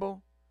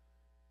table.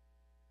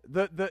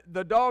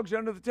 The dogs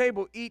under the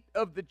table eat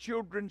of the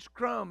children's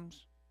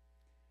crumbs.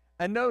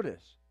 And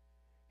notice,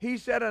 he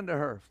said unto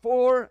her,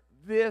 for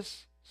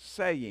this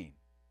saying.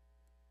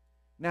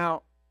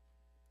 Now,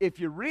 if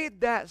you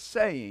read that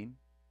saying,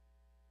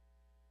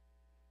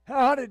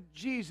 how did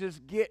Jesus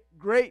get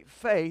great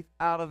faith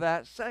out of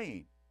that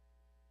saying?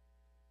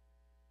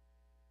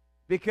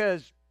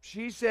 Because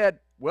she said,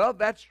 well,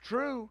 that's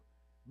true,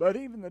 but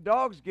even the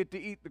dogs get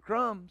to eat the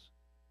crumbs.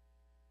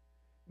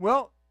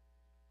 Well,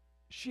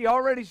 she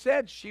already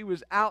said she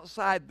was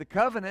outside the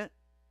covenant.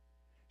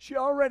 She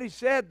already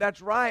said,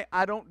 that's right,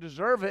 I don't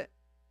deserve it.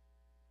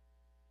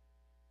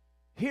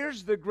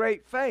 Here's the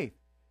great faith.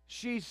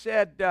 She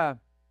said,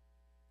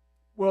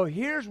 well,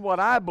 here's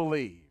what I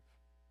believe.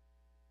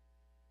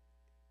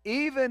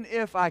 Even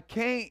if I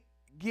can't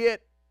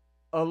get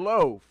a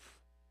loaf,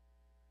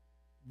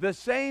 the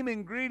same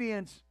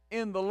ingredients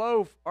in the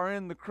loaf are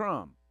in the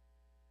crumb.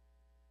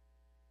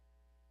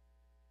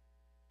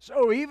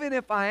 So even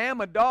if I am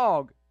a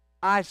dog,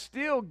 I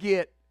still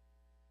get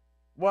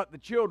what the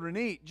children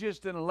eat,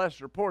 just in a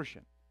lesser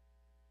portion.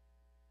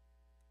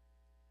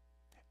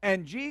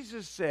 And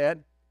Jesus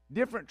said,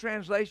 different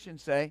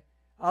translations say,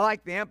 I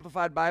like the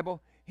Amplified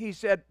Bible, he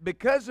said,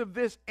 because of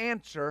this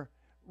answer,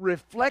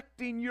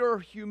 reflecting your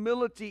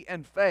humility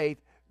and faith,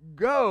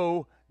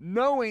 go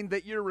knowing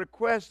that your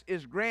request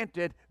is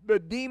granted. The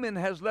demon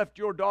has left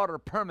your daughter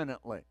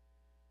permanently.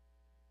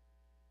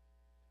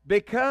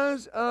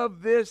 Because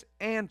of this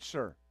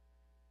answer.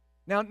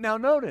 Now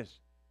notice,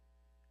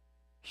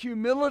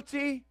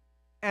 humility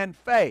and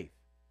faith.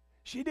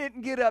 She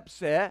didn't get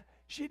upset.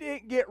 She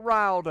didn't get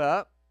riled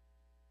up.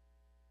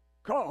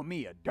 Call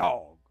me a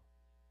dog.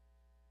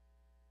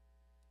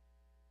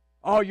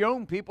 All your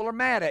own people are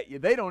mad at you.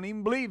 They don't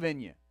even believe in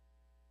you.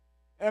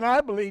 And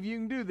I believe you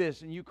can do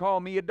this, and you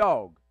call me a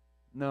dog.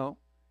 No.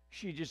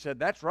 She just said,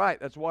 that's right.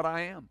 That's what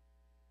I am.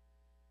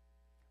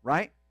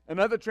 Right?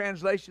 Another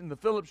translation, the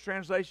Philip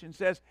translation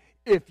says,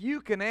 if you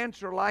can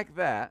answer like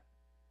that,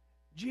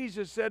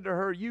 Jesus said to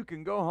her, you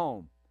can go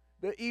home.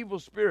 The evil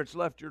spirits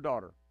left your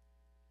daughter.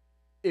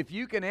 If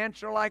you can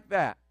answer like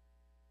that,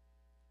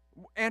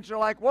 answer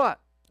like what?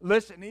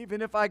 Listen,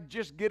 even if I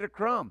just get a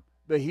crumb,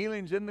 the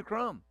healing's in the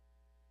crumb.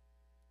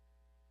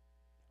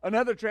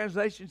 Another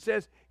translation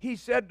says, he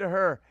said to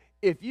her,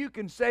 if you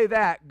can say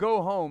that,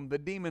 go home, the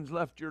demons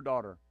left your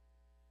daughter.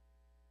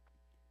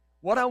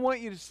 What I want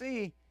you to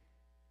see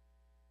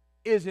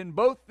is in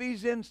both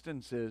these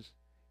instances,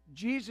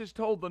 Jesus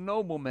told the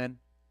nobleman,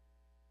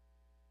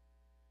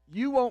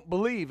 you won't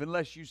believe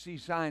unless you see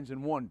signs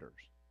and wonders.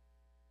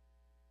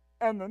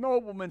 And the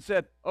nobleman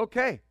said,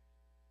 okay,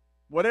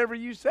 whatever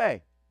you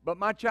say, but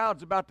my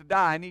child's about to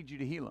die. I need you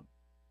to heal him.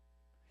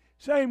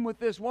 Same with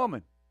this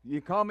woman.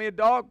 You call me a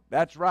dog?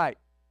 That's right.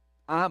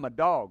 I'm a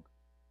dog.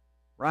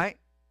 Right?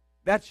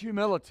 That's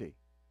humility.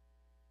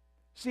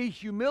 See,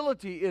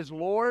 humility is,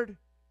 Lord,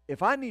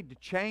 if I need to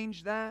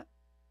change that,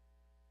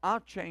 I'll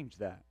change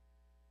that.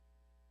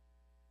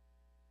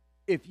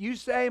 If you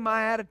say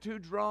my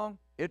attitude's wrong,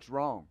 it's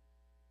wrong.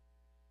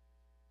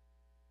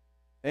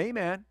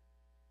 Amen.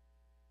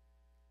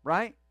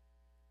 Right?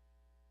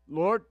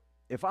 Lord,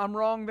 if I'm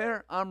wrong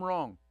there, I'm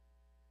wrong.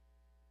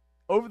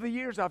 Over the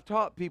years, I've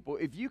taught people,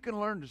 if you can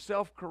learn to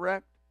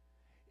self-correct,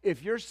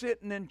 if you're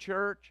sitting in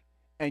church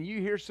and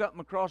you hear something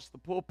across the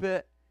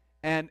pulpit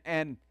and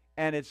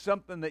it's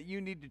something that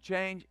you need to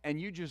change and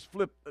you just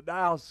flip the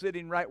dial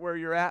sitting right where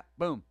you're at,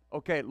 boom,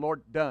 okay,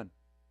 Lord, done.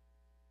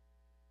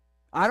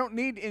 I don't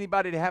need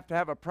anybody to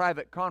have a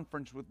private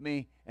conference with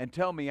me and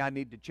tell me I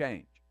need to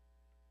change.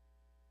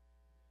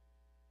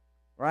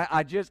 Right?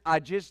 I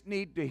just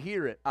need to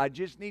hear it. I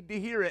just need to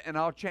hear it and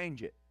I'll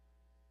change it.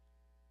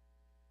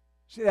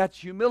 See, that's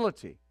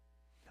humility.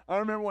 I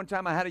remember one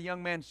time I had a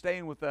young man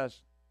staying with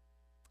us,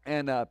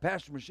 and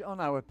Pastor Michelle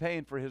and I were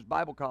paying for his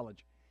Bible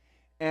college,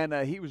 and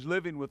he was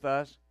living with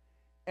us,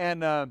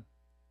 and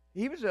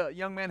he was a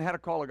young man, had a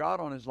call of God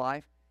on his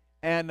life,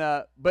 and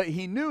but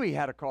he knew he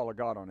had a call of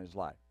God on his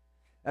life.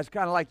 That's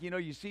kind of like,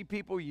 you see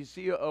people, you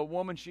see a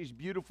woman, she's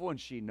beautiful,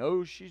 and she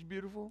knows she's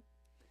beautiful,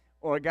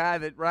 or a guy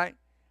that, right,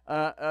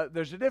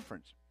 there's a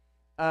difference.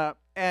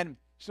 And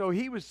so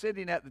he was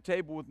sitting at the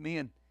table with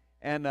me,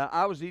 and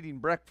I was eating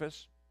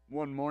breakfast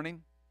one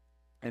morning,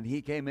 and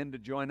he came in to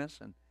join us,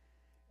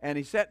 and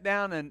he sat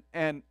down,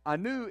 and I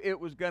knew it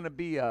was going to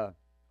be a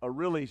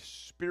really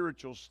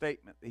spiritual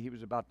statement that he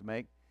was about to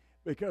make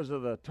because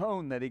of the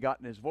tone that he got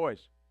in his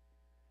voice.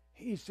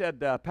 He said,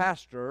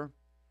 Pastor,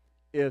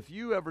 if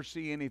you ever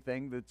see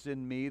anything that's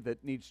in me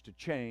that needs to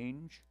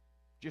change,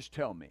 just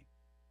tell me.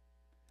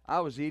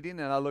 I was eating,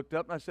 and I looked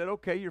up, and I said,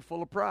 okay, you're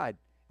full of pride,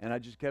 and I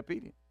just kept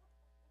eating.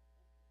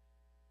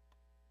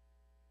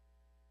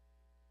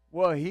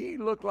 Well, he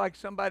looked like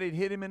somebody had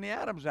hit him in the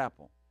Adam's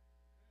apple.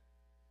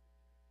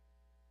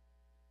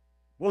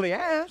 Well, he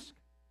asked.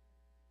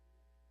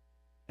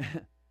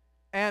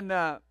 And,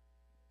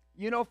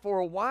 for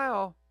a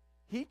while,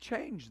 he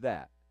changed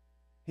that.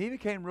 He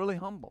became really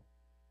humble.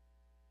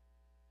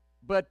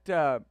 But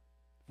for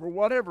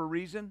whatever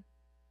reason,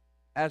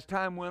 as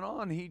time went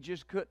on, he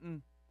just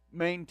couldn't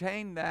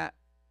maintain that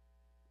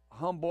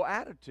humble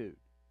attitude.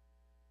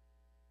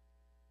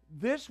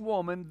 This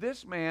woman,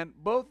 this man,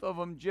 both of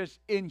them just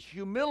in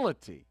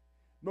humility.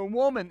 The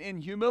woman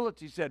in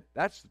humility said,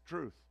 that's the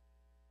truth.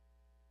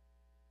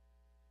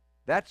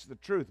 That's the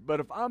truth. But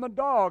if I'm a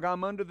dog,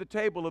 I'm under the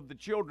table of the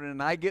children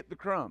and I get the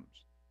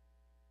crumbs.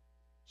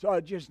 So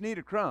I just need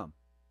a crumb.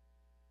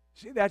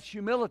 See, that's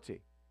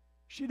humility.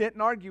 She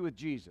didn't argue with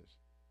Jesus.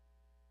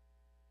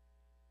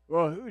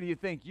 Well, who do you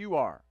think you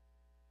are?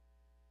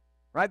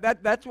 Right?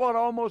 That's what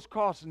almost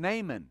cost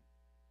Naaman.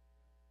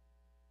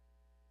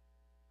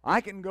 I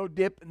can go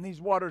dip in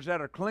these waters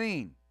that are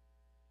clean.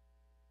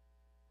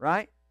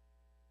 Right?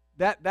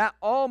 That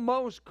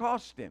almost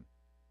cost him.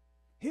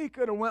 He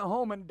could have went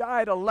home and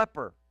died a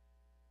leper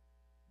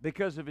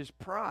because of his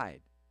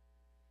pride.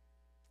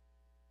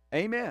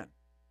 Amen.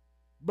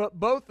 But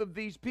both of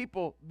these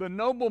people, the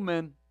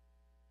nobleman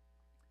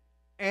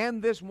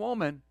and this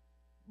woman,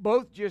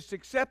 both just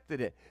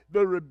accepted it.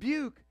 The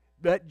rebuke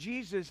that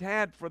Jesus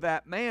had for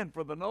that man,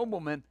 for the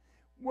nobleman,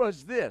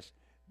 was this,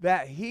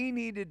 that he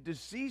needed to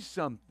see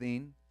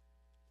something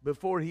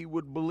before he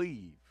would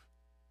believe.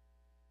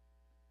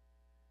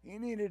 He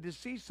needed to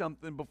see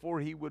something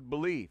before he would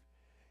believe.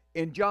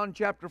 In John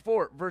chapter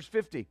 4, verse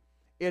 50,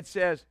 it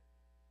says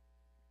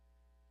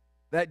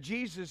that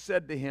Jesus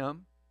said to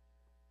him,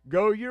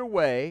 go your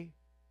way,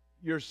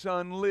 your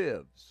son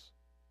lives.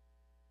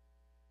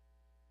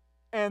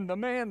 And the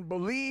man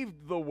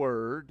believed the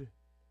word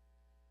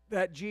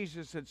that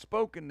Jesus had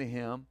spoken to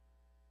him,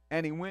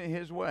 and he went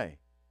his way.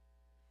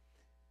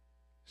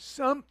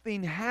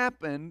 Something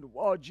happened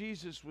while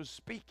Jesus was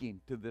speaking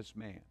to this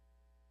man.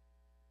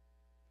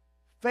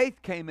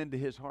 Faith came into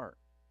his heart.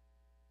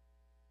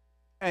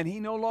 And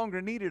he no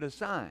longer needed a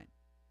sign.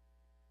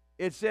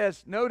 It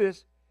says,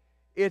 notice,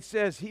 it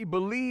says he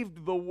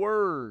believed the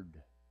word.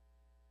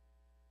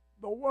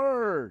 The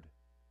word.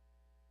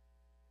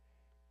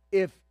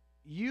 If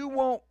you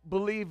won't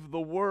believe the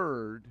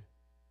word,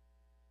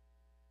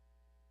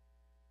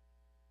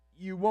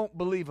 you won't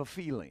believe a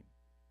feeling.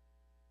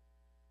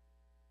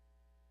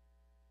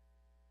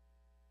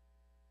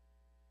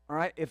 All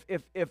right?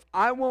 If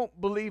I won't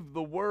believe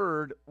the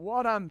word,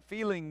 what I'm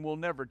feeling will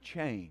never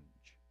change.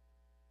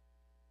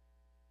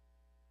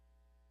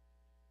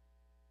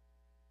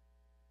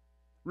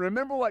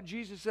 Remember what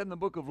Jesus said in the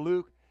book of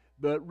Luke?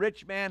 The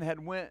rich man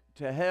had went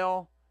to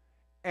hell,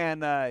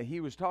 and he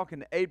was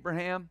talking to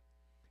Abraham,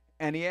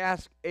 and he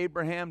asked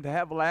Abraham to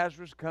have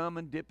Lazarus come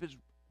and dip his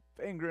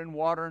finger in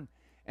water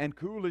and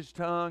cool his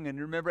tongue. And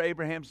remember,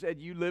 Abraham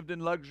said, you lived in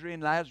luxury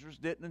and Lazarus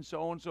didn't, and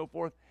so on and so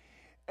forth.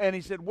 And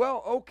he said,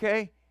 well,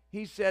 okay.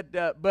 He said,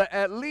 but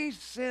at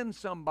least send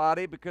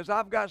somebody, because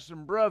I've got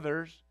some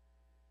brothers,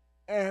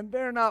 and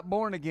they're not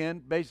born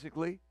again,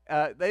 basically.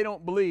 They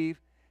don't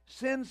believe.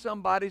 Send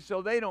somebody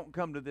so they don't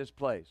come to this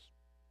place.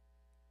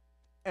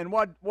 And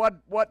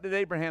what did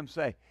Abraham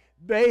say?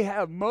 They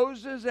have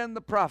Moses and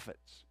the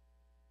prophets.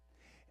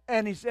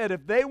 And he said,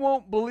 if they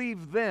won't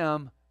believe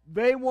them,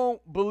 they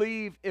won't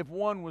believe if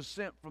one was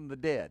sent from the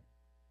dead.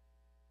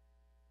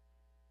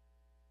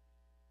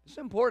 It's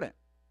important.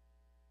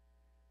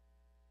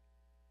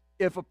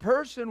 If a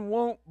person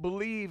won't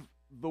believe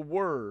the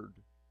word,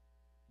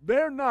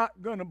 they're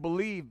not going to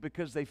believe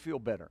because they feel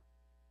better.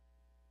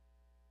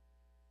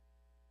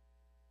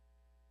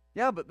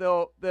 Yeah, but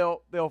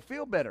they'll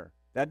feel better.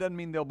 That doesn't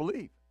mean they'll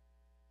believe.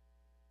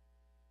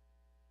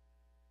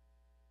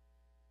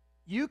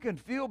 You can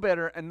feel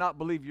better and not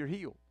believe you're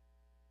healed.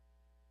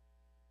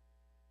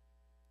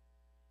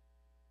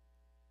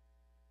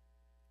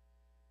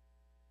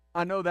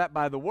 I know that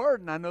by the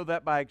word, and I know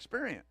that by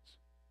experience.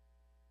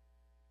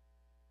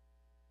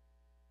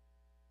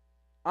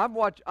 I've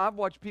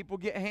watched people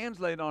get hands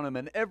laid on them,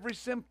 and every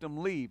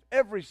symptom leave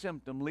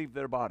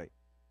their body.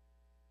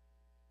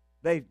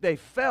 They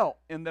felt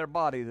in their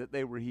body that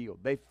they were healed.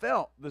 They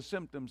felt the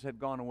symptoms had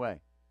gone away.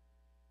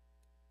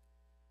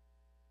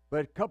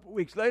 But a couple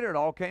weeks later, it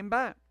all came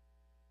back.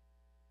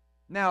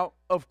 Now,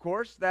 of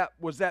course,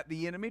 was that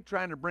the enemy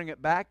trying to bring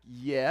it back?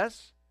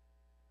 Yes.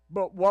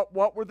 But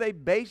what were they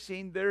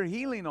basing their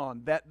healing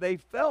on? That they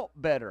felt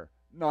better,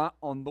 not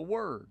on the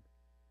word.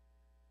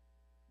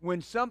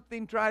 When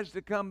something tries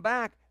to come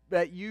back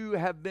that you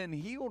have been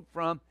healed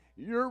from,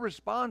 your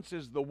response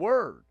is the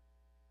word.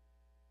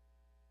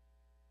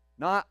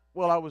 Not,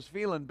 well, I was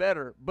feeling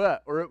better,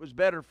 or it was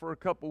better for a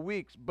couple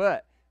weeks,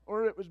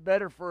 or it was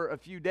better for a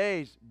few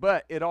days,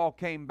 but it all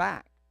came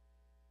back.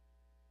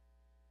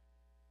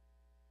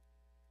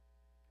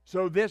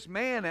 So this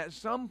man at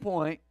some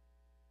point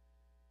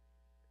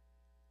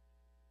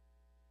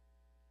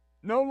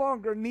no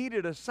longer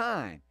needed a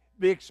sign.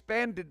 The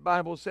Expanded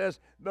Bible says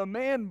the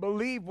man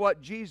believed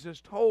what Jesus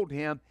told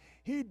him.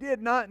 He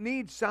did not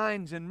need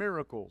signs and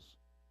miracles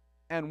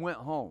and went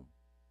home.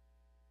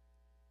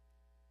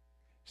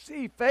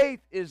 See,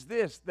 faith is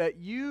this, that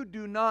you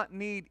do not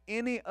need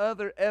any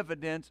other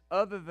evidence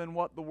other than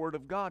what the Word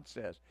of God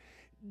says.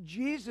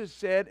 Jesus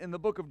said in the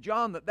book of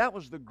John that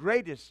was the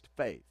greatest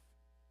faith.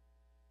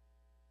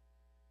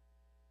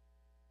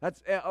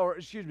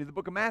 The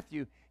book of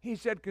Matthew, he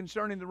said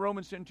concerning the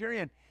Roman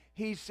centurion,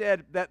 he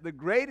said that the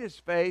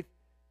greatest faith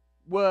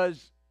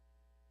was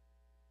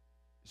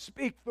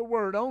speak the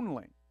word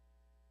only.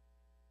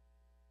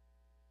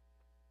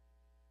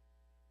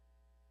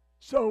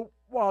 So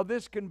while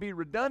this can be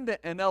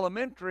redundant and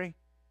elementary,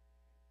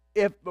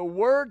 if the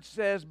word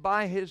says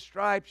by his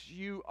stripes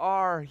you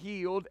are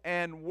healed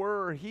and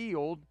were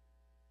healed,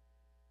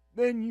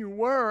 then you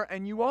were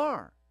and you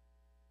are.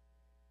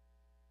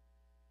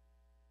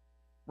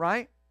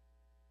 Right?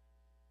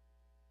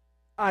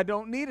 I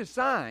don't need a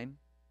sign.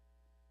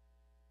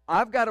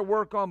 I've got to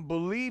work on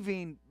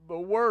believing the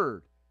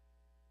word.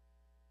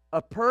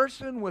 A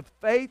person with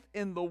faith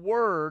in the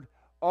word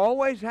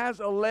always has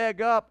a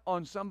leg up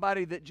on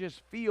somebody that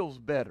just feels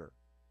better.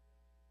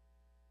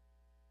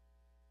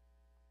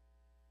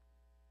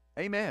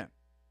 Amen.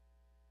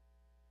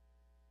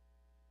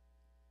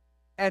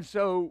 And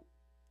so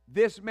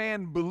this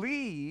man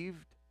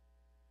believed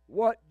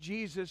what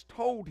Jesus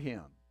told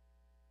him.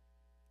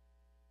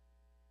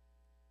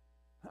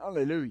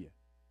 Hallelujah.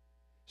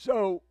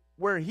 So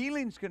where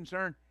healing's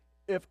concerned,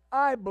 if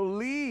I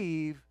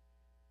believe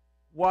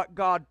what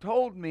God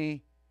told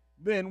me,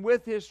 then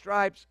with his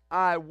stripes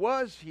I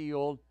was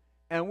healed,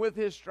 and with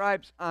his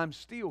stripes I'm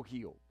still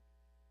healed.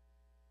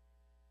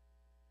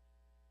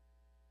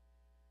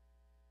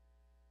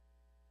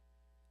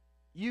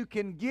 You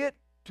can get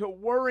to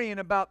worrying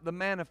about the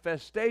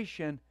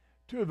manifestation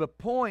to the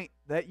point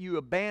that you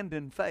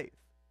abandon faith.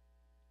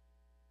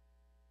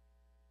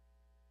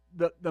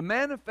 The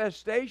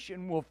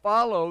manifestation will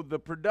follow the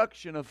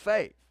production of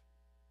faith.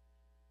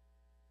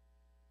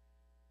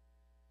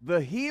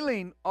 The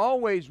healing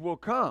always will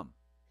come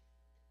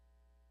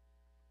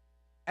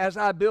as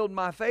I build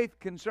my faith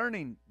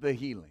concerning the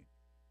healing.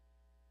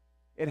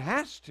 It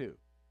has to,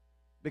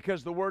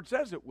 because the Word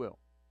says it will.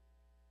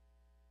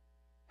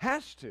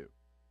 Has to.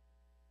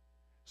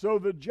 So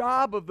the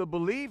job of the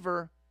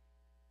believer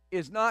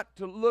is not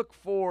to look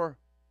for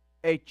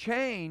a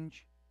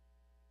change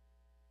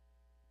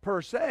per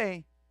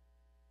se.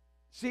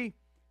 See,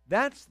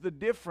 that's the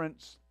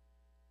difference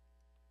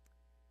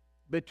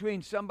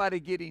between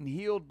somebody getting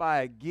healed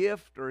by a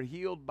gift or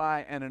healed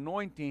by an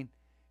anointing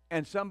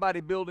and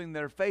somebody building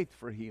their faith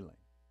for healing.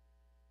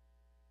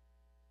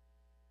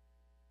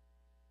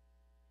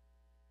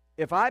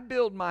 If I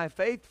build my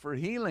faith for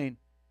healing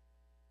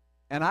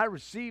and I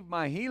receive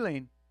my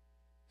healing,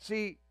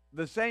 see,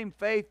 the same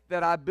faith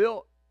that I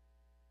built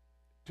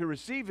to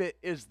receive it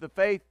is the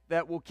faith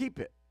that will keep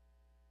it.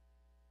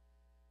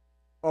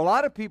 A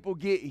lot of people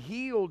get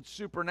healed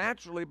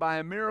supernaturally by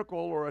a miracle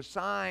or a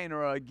sign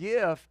or a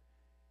gift,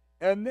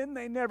 and then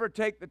they never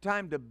take the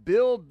time to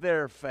build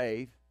their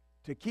faith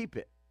to keep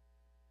it.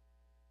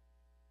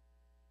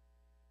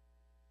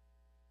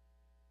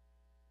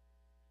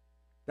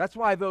 That's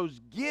why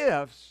those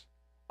gifts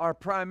are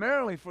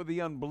primarily for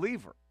the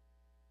unbeliever.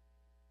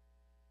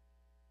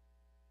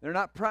 They're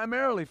not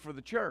primarily for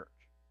the church.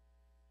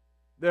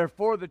 They're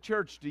for the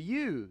church to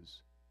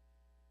use.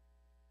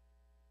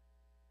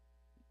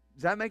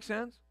 Does that make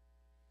sense?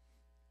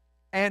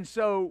 And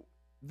so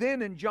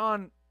then in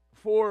John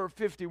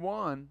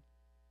 4:51,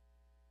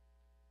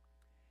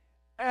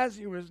 as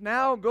he was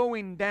now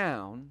going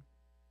down,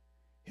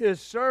 his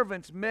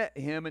servants met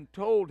him and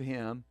told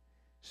him,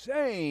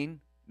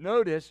 saying,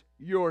 notice,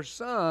 your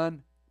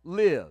son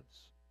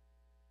lives.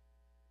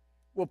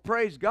 Well,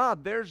 praise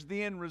God, there's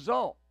the end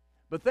result.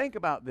 But think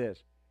about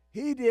this.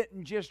 He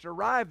didn't just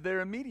arrive there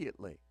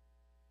immediately.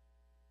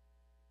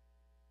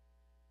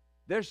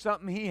 There's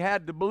something he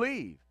had to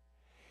believe.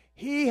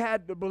 He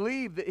had to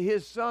believe that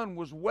his son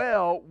was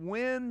well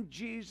when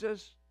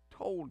Jesus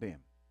told him.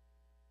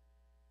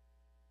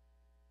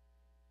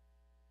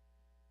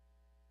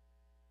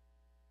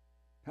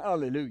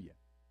 Hallelujah.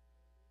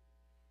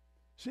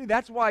 See,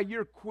 that's why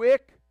you're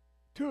quick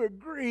to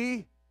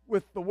agree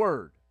with the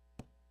Word.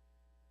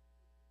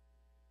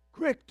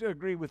 Quick to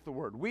agree with the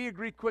Word. We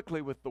agree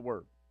quickly with the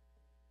Word.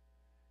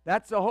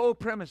 That's the whole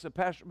premise of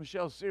Pastor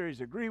Michelle's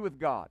series, Agree with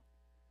God.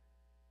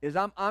 Is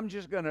I'm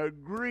just going to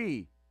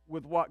agree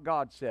with what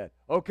God said.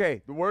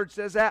 Okay, the Word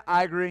says that,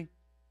 I agree.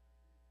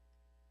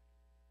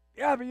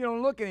 Yeah, but you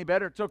don't look any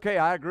better. It's okay,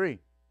 I agree.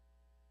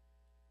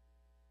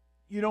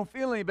 You don't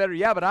feel any better.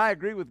 Yeah, but I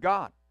agree with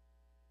God.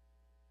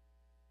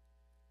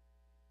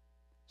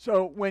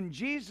 So when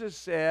Jesus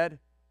said,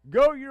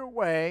 go your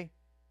way,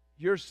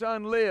 your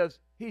son lives,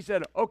 he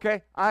said,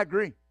 okay, I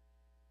agree.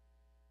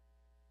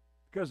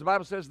 Because the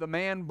Bible says the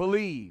man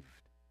believed.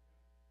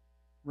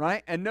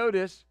 Right? And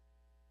notice,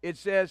 it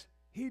says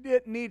he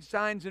didn't need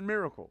signs and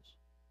miracles.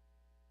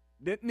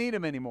 Didn't need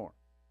them anymore.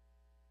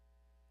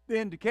 The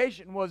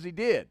indication was he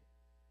did.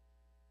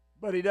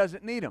 But he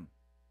doesn't need them.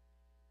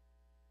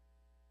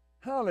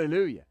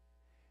 Hallelujah.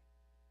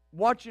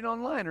 Watching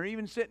online or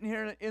even sitting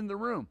here in the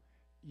room,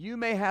 you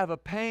may have a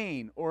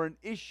pain or an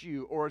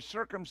issue or a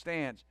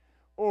circumstance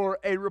or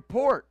a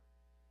report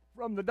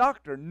from the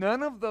doctor.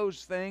 None of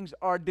those things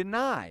are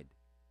denied.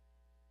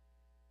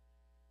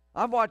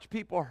 I've watched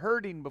people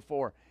hurting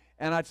before,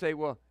 and I'd say,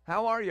 well,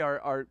 how are you?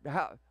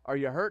 Are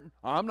you hurting?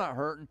 I'm not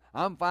hurting.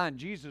 I'm fine.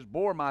 Jesus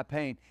bore my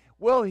pain.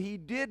 Well, he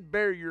did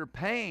bear your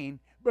pain,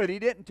 but he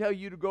didn't tell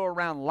you to go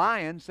around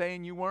lying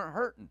saying you weren't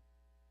hurting.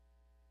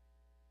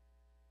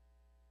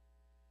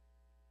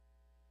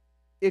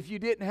 If you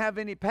didn't have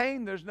any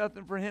pain, there's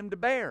nothing for him to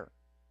bear.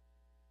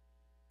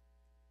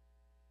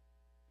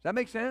 Does that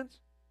make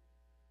sense?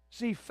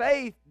 See,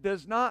 faith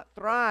does not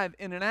thrive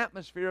in an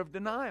atmosphere of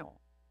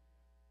denial.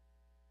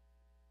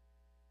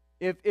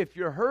 If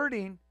you're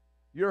hurting,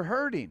 you're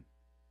hurting.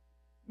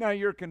 Now,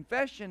 your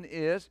confession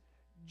is,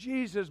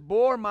 Jesus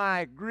bore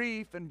my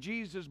grief and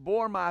Jesus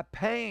bore my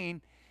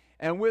pain,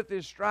 and with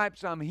his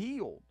stripes I'm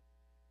healed.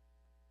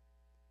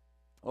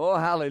 Oh,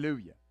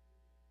 hallelujah.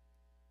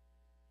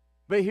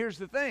 But here's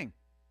the thing.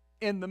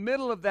 In the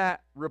middle of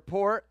that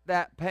report,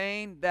 that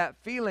pain, that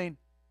feeling,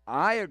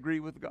 I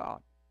agree with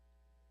God.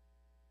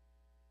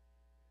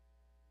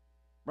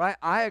 Right?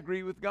 I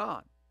agree with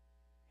God.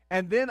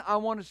 And then I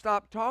want to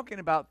stop talking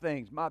about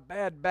things. My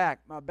bad back,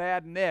 my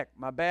bad neck,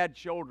 my bad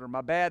shoulder,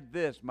 my bad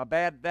this, my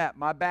bad that,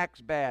 my back's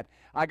bad.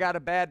 I got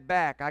a bad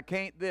back. I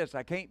can't this.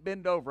 I can't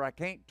bend over. I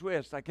can't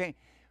twist. I can't.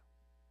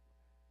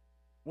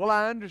 Well,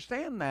 I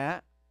understand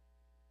that.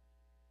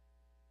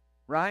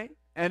 Right?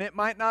 And it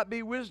might not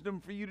be wisdom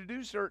for you to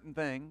do certain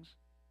things.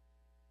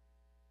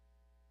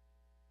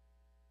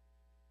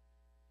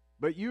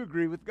 But you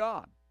agree with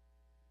God.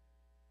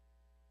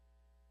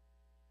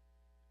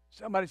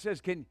 Somebody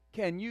says, can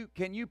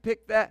you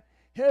pick that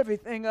heavy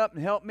thing up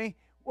and help me?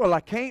 Well,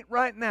 I can't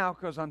right now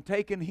because I'm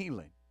taking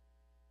healing.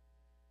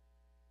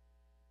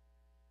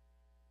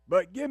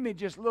 But give me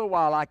just a little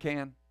while I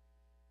can.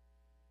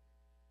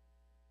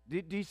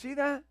 Do you see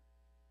that?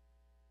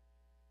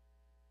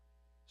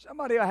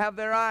 Somebody will have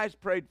their eyes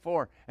prayed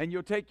for, and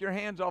you'll take your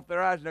hands off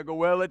their eyes, and they'll go,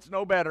 well, it's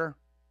no better.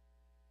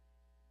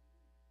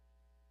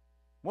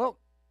 Well,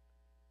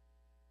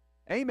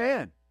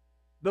 amen.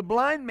 The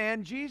blind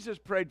man Jesus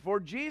prayed for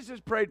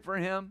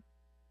him,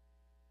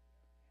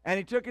 and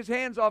he took his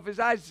hands off his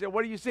eyes and said,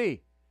 what do you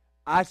see?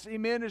 I see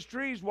men as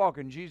trees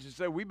walking. Jesus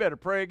said, we better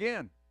pray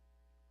again.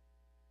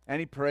 And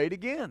he prayed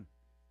again.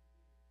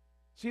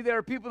 See, there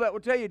are people that will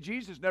tell you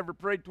Jesus never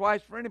prayed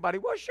twice for anybody.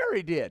 Well, sure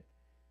he did.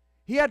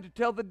 He had to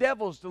tell the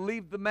devils to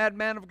leave the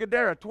madman of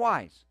Gadara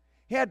twice.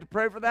 He had to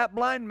pray for that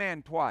blind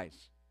man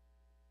twice.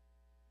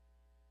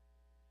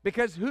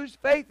 Because whose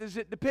faith is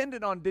it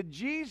dependent on? Did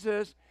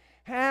Jesus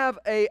have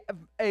a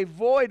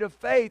void of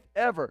faith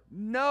ever?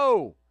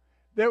 No.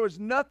 There was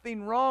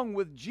nothing wrong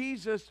with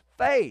Jesus'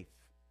 faith.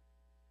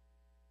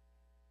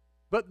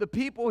 But the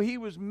people he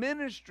was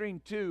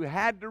ministering to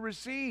had to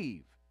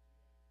receive.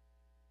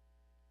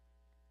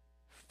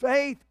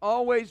 Faith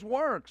always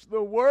works.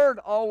 The Word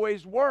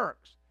always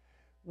works.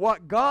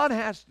 What God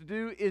has to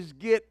do is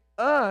get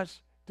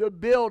us to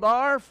build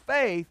our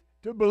faith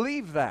to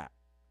believe that.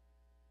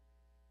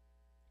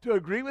 to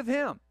agree with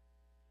him.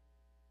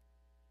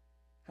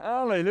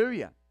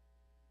 Hallelujah.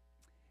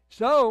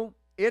 So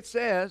it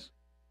says,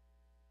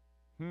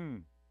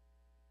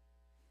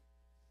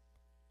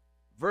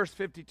 verse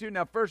 52.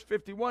 Now, verse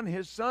 51,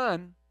 his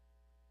son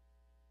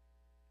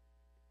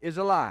is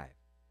alive.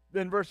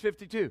 Then verse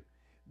 52.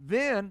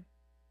 Then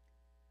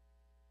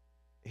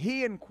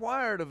he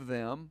inquired of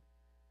them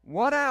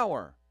what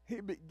hour he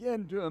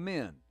began to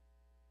amend.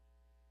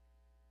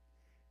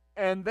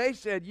 And they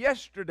said,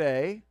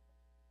 yesterday,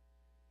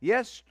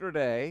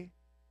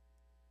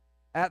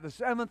 at the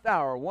 7th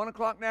hour, 1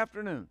 o'clock in the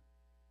afternoon,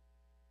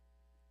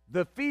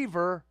 the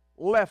fever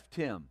left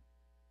him.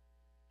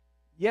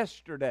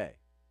 Yesterday.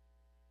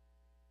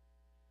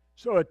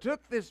 So it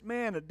took this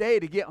man a day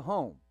to get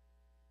home.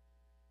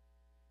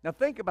 Now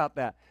think about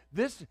that.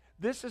 This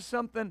is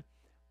something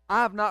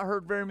I have not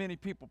heard very many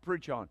people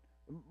preach on.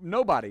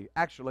 Nobody,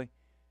 actually.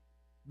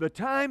 The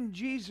time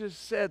Jesus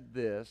said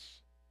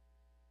this,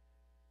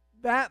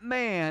 that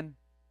man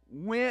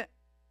went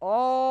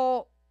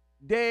all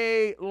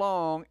day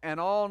long and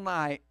all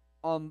night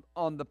on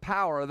the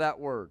power of that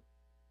word.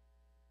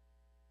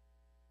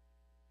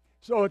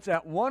 So it's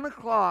at 1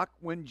 o'clock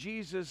when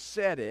Jesus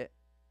said it,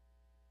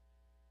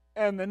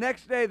 and the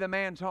next day the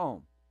man's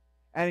home.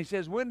 And he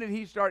says, when did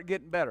he start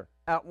getting better?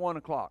 At 1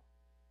 o'clock.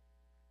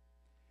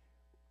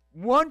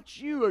 Once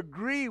you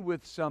agree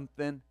with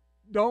something,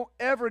 don't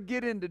ever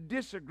get into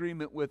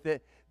disagreement with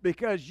it,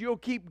 because you'll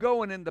keep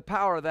going in the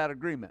power of that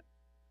agreement.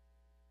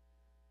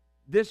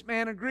 This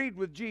man agreed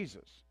with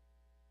Jesus.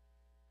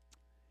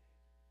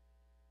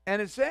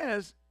 And it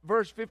says,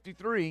 verse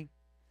 53,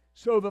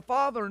 so the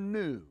father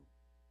knew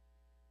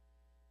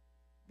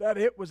that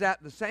it was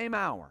at the same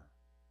hour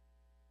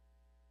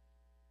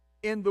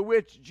in the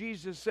which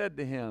Jesus said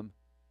to him,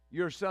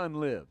 your son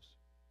lives.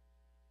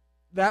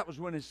 That was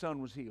when his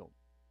son was healed.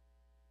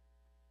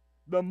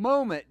 The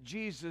moment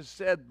Jesus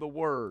said the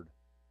word,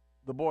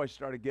 the boy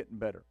started getting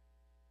better.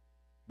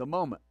 The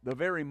moment, the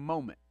very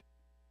moment.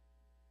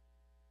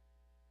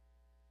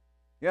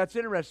 Yeah, it's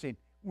interesting.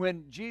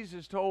 When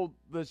Jesus told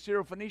the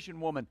Syrophoenician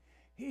woman,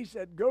 he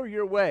said, go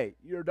your way.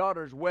 Your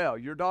daughter's well.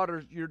 Your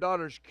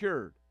daughter's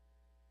cured.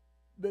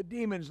 The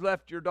demons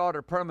left your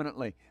daughter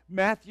permanently.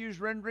 Matthew's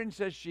rendering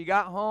says she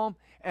got home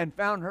and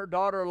found her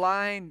daughter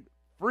lying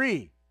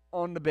free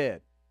on the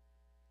bed.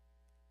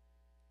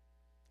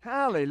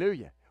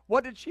 Hallelujah.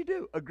 What did she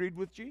do? Agreed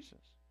with Jesus.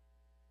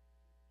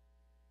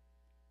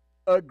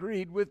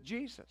 Agreed with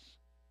Jesus.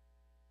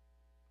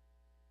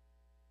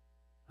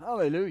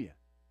 Hallelujah.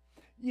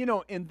 You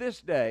know, in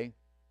this day,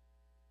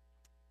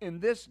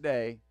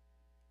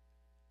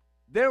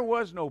 there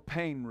was no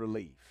pain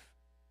relief.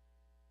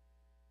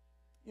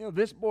 You know,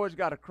 this boy's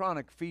got a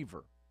chronic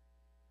fever.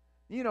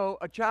 You know,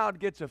 a child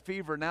gets a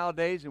fever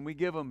nowadays and we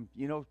give them,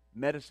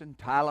 medicine,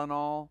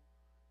 Tylenol,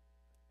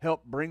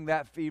 help bring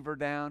that fever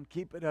down,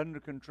 keep it under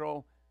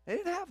control. They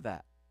didn't have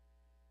that.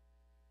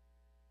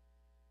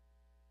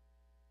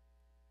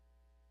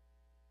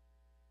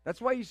 That's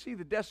why you see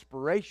the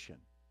desperation.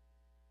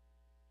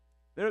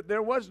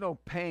 There was no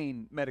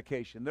pain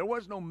medication. There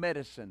was no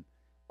medicine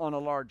on a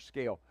large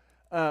scale.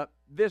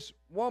 This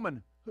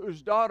woman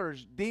whose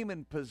daughter's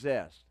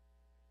demon-possessed,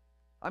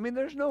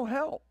 there's no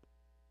help.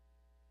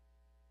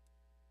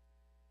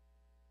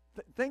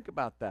 Think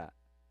about that.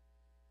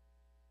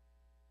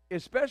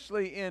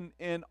 Especially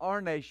in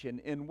our nation,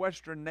 in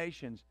Western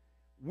nations,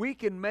 we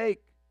can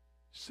make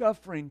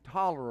suffering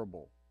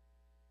tolerable.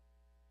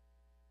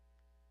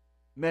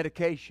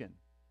 Medication,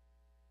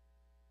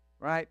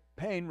 right?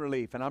 Pain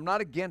relief. And I'm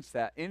not against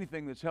that.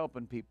 Anything that's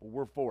helping people,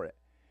 we're for it.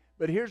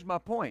 But here's my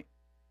point.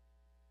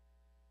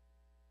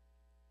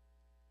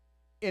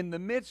 In the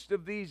midst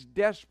of these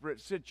desperate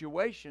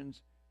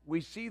situations,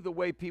 we see the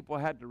way people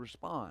had to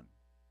respond.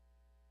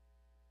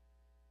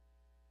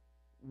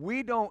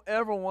 We don't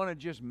ever want to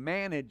just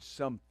manage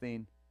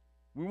something.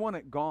 We want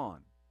it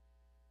gone.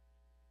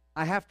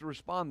 I have to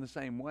respond the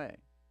same way.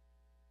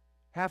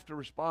 Have to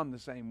respond the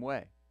same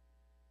way.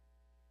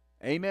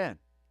 Amen.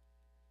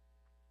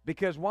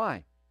 Because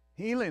why?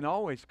 Healing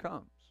always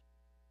comes.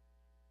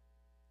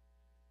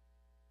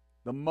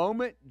 The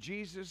moment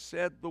Jesus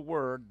said the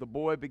word, the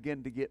boy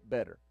began to get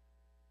better.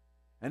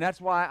 And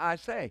that's why I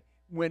say,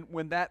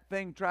 when that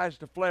thing tries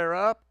to flare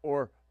up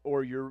or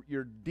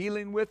you're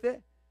dealing with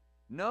it,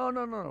 no.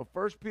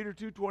 1 Peter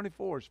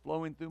 2:24 is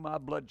flowing through my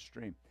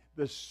bloodstream.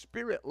 The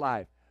spirit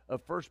life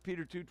of 1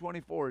 Peter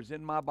 2:24 is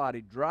in my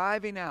body,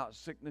 driving out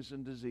sickness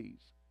and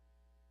disease.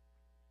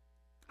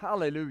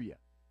 Hallelujah.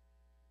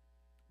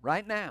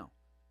 Right now,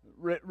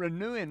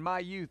 renewing my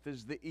youth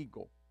as the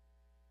eagle.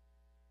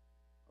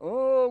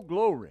 Oh,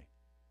 glory.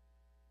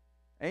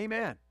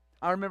 Amen.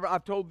 I remember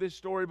I've told this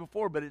story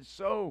before, but it's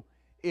so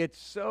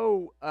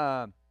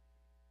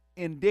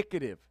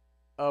indicative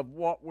of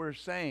what we're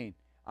saying.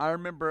 I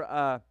remember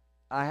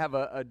I have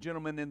a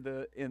gentleman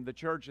in the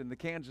church in the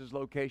Kansas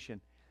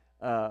location,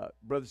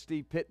 Brother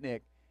Steve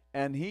Pitnick,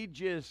 and he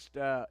just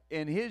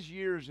in his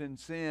years in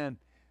sin,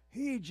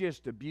 he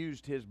just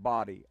abused his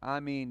body.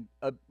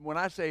 When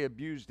I say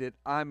abused it,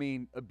 I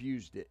mean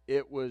abused it.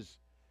 It was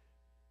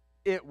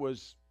it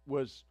was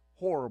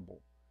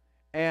horrible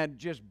and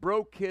just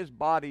broke his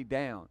body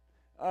down.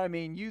 I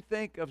mean, you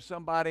think of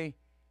somebody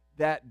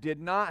that did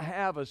not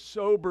have a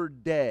sober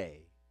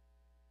day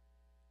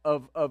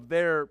of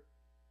their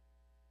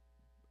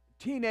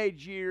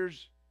teenage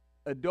years,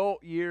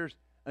 adult years,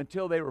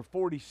 until they were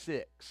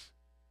 46.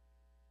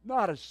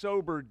 Not a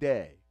sober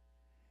day.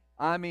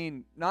 I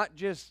mean, not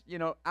just,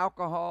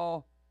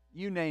 alcohol,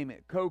 you name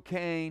it,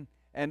 cocaine,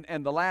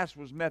 and the last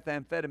was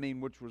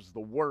methamphetamine, which was the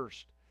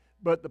worst.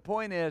 But the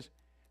point is,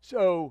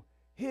 so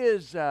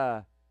his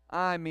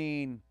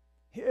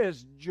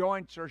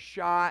joints are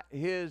shot,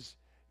 his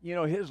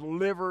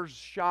liver's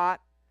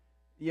shot.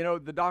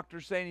 The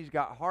doctor's saying he's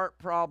got heart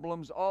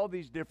problems, all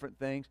these different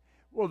things.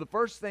 Well, the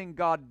first thing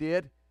God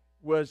did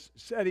was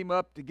set him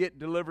up to get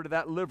delivered of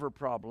that liver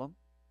problem.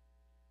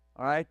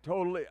 All right,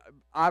 totally.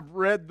 I've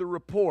read the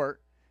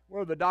report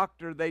where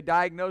they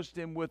diagnosed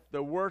him with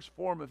the worst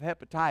form of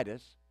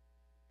hepatitis.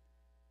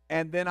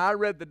 And then I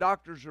read the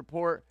doctor's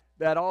report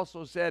that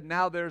also said,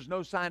 now there's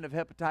no sign of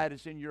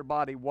hepatitis in your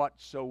body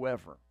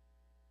whatsoever.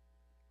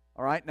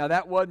 All right, now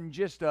that wasn't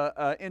just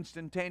a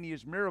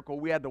instantaneous miracle.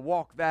 We had to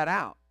walk that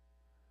out.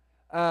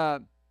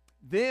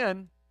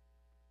 Then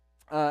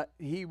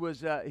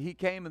he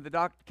came, and the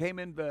doctor came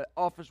in the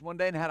office one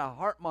day and had a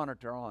heart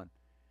monitor on.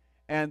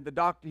 And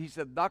he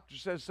said, the doctor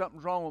says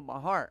something's wrong with my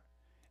heart.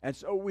 And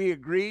so we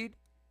agreed,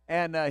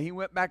 and he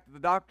went back to the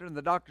doctor, and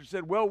the doctor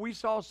said, well, we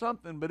saw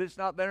something, but it's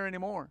not there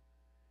anymore.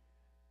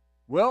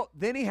 Well,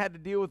 then he had to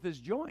deal with his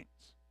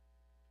joints.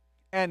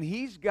 And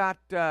he's got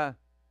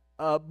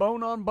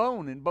bone on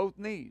bone in both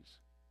knees.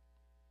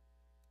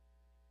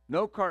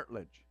 No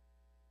cartilage.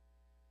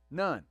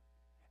 None.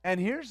 And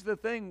here's the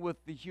thing with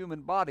the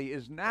human body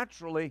is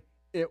naturally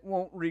it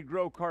won't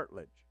regrow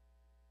cartilage.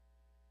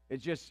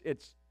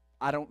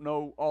 I don't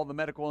know all the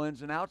medical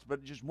ins and outs, but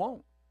it just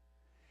won't.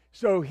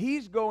 So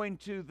he's going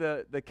to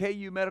the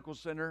KU Medical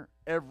Center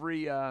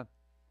every how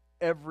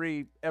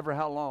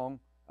long?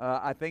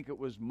 I think it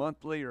was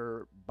monthly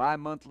or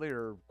bi-monthly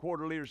or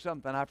quarterly or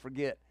something, I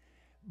forget.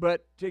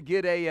 But to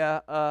get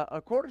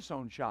a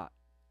cortisone shot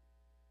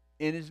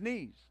in his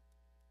knees.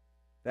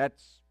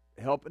 That's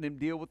helping him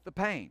deal with the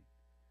pain.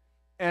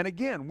 And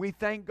again, we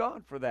thank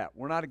God for that.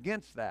 We're not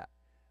against that.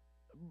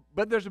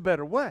 But there's a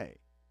better way.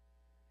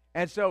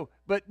 And so,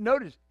 but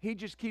notice, he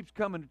just keeps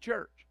coming to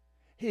church.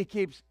 He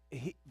keeps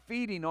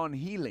feeding on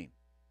healing,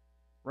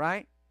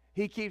 right?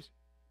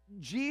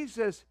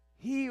 Jesus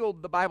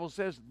healed, the Bible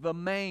says, the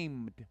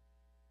maimed.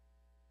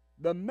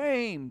 The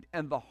maimed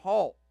and the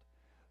halt.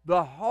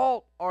 The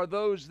halt are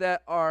those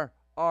that are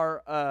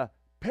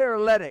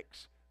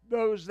paralytics,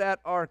 those that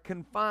are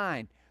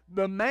confined.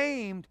 The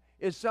maimed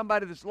is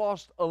somebody that's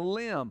lost a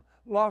limb,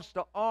 lost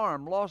an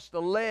arm, lost a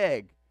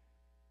leg.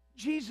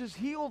 Jesus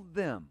healed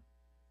them.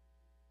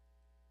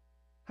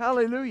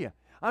 Hallelujah.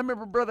 I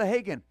remember Brother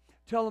Hagin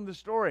telling the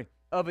story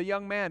of a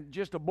young man,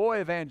 just a boy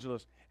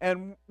evangelist,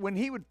 and when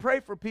he would pray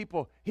for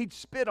people, he'd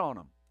spit on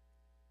them.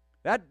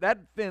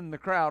 That'd thin the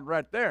crowd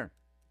right there.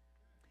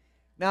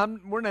 Now,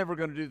 we're never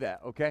going to do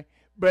that, okay?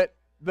 But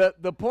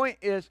the point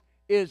is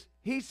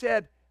he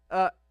said,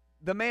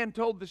 the man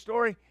told the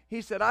story,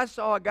 he said, I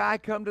saw a guy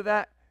come to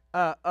that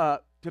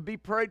to be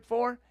prayed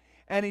for,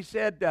 and he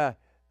said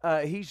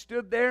he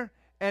stood there,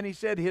 and he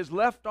said his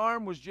left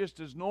arm was just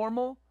as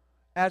normal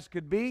as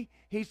could be.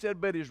 He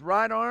said, but his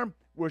right arm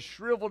was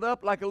shriveled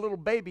up like a little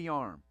baby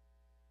arm.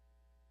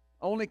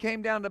 Only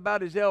came down to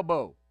about his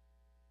elbow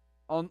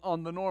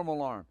on the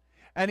normal arm.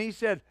 And he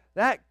said,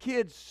 that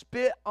kid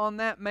spit on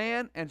that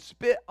man and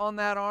spit on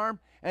that arm,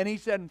 and he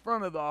said in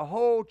front of the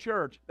whole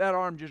church, that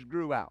arm just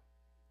grew out.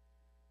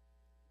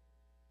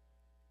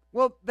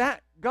 Well,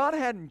 that God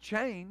hadn't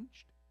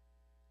changed.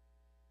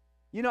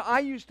 I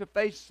used to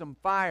face some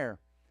fire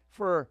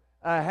for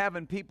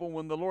having people,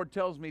 when the Lord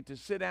tells me to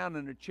sit down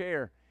in a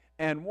chair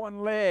and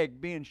one leg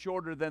being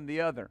shorter than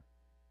the other.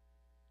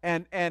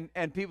 And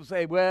people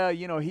say, well,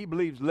 he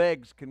believes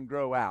legs can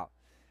grow out.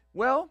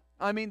 Well,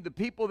 I mean, the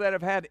people that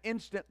have had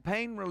instant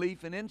pain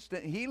relief and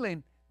instant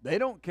healing, they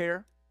don't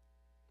care.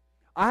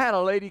 I had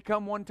a lady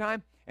come one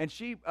time, and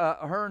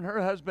her and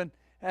her husband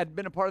had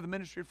been a part of the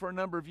ministry for a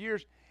number of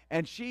years,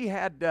 and she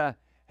had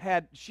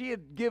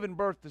given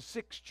birth to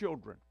 6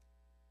 children.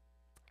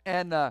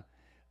 And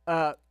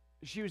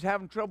she was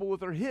having trouble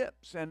with her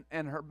hips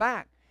and her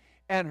back.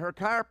 And her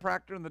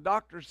chiropractor and the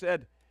doctor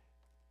said,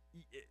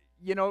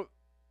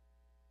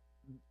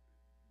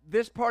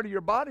 this part of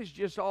your body's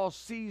just all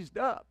seized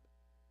up.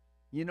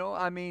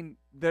 I mean,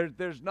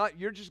 there's not,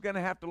 you're just going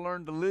to have to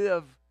learn to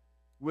live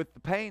with the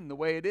pain the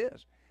way it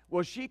is.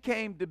 Well, she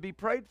came to be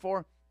prayed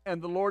for,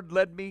 and the Lord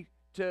led me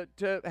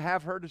to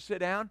have her to sit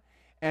down.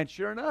 And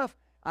sure enough,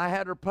 I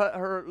had her put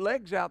her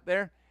legs out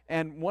there,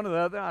 and one of the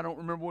other, I don't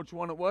remember which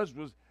one it was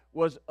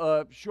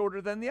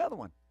shorter than the other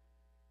one.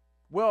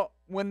 Well,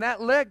 when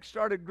that leg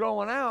started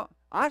growing out,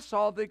 I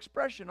saw the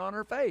expression on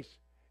her face.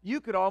 You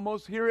could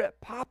almost hear it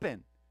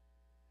popping.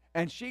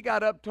 And she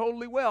got up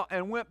totally well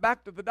and went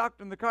back to the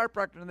doctor and the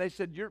chiropractor, and they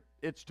said,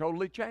 it's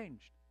totally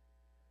changed.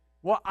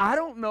 Well, I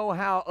don't know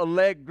how a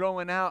leg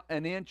growing out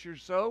an inch or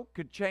so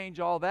could change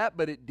all that,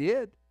 but it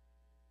did.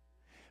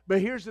 But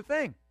here's the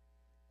thing.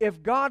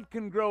 If God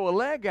can grow a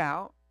leg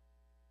out,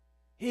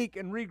 He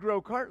can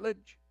regrow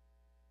cartilage.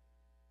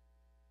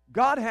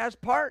 God has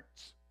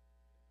parts.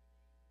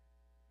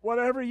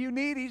 Whatever you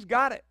need, He's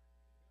got it.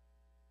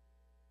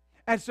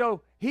 And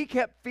so He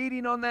kept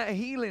feeding on that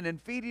healing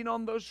and feeding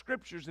on those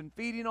scriptures and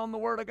feeding on the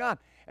Word of God.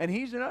 And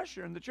He's an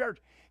usher in the church.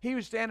 He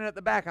was standing at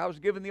the back. I was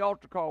giving the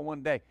altar call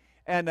one day.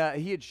 And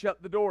he had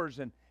shut the doors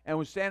and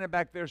was standing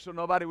back there so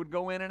nobody would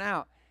go in and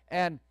out.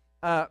 And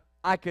I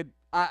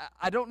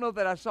don't know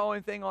that I saw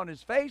anything on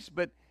his face,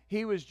 but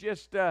he was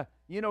just, kind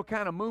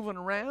of moving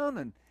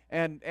around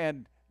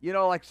and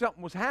like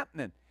something was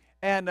happening.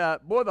 And,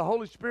 boy, the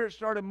Holy Spirit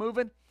started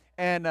moving,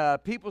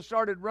 and people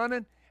started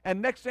running.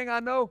 And next thing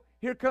I know,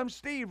 here comes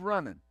Steve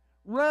running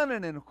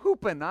and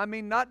whooping. I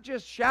mean, not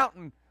just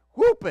shouting,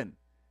 whooping,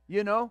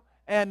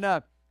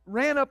 and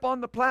ran up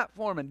on the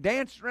platform and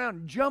danced around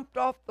and jumped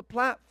off the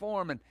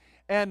platform.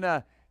 And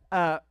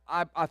I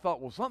thought,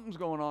 well, something's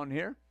going on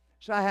here.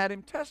 So I had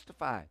him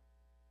testify.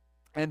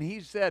 And he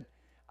said,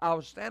 I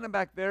was standing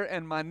back there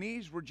and my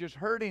knees were just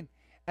hurting.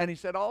 And he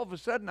said, all of a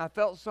sudden I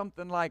felt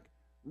something like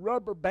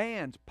rubber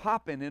bands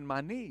popping in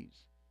my knees.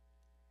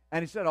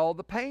 And he said, all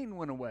the pain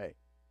went away.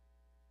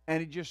 And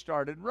he just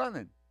started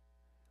running.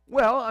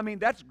 Well, I mean,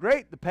 that's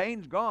great. The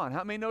pain's gone.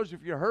 How many knows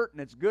if you're hurting,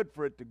 it's good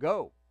for it to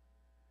go?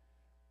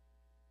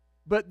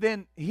 But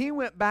then he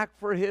went back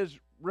for his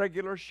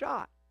regular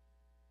shot.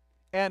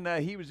 And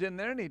he was in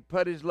there, and he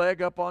put his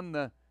leg up on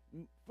the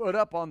foot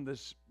up on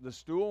the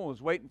stool and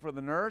was waiting for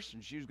the nurse,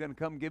 and she was going to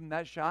come give him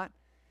that shot.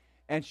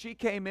 And she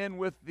came in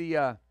with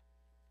the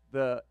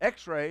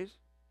x-rays,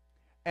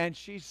 and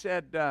she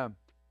said,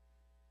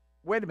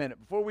 wait a minute,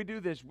 before we do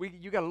this,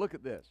 you got to look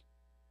at this.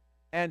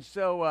 And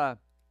so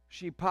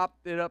she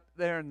popped it up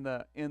there in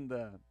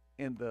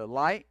the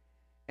light,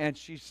 and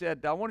she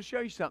said, I want to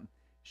show you something.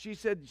 She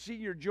said, see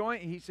your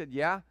joint? He said,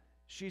 yeah.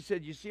 She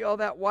said, you see all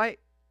that white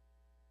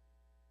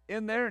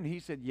in there? And he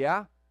said,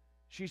 yeah.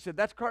 She said,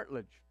 that's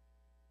cartilage.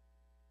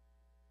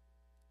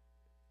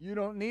 You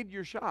don't need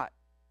your shot.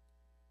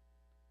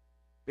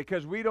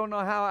 Because we don't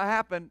know how it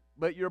happened,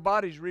 but your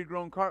body's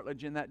regrown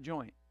cartilage in that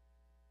joint.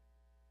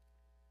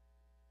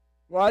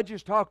 Well, I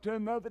just talked to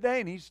him the other day,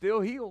 and he's still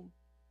healed.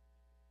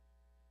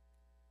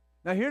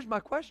 Now, here's my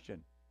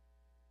question.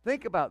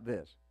 Think about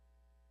this.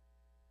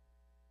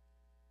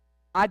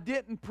 I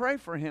didn't pray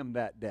for him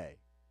that day.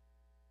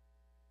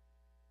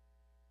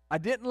 I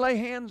didn't lay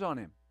hands on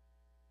him.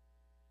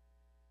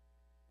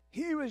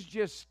 He was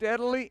just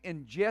steadily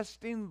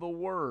ingesting the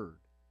Word.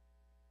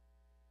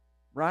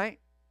 Right?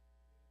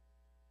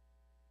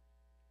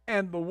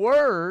 And the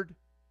Word,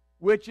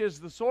 which is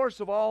the source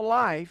of all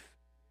life,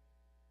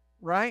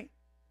 right?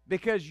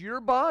 Because your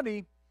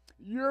body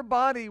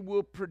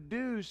will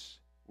produce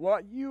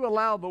what you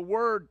allow the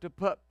Word to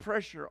put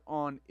pressure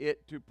on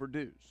it to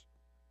produce.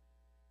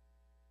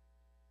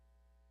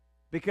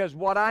 Because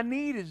what I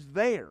need is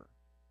there.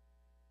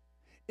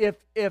 If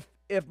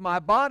my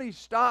body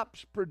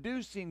stops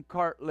producing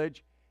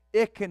cartilage,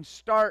 it can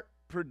start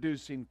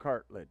producing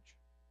cartilage.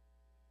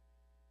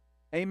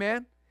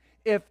 Amen?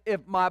 If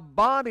my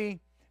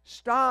body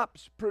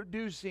stops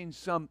producing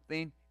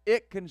something,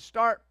 it can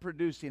start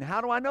producing.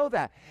 How do I know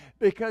that?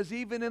 Because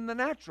even in the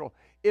natural,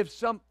 if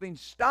something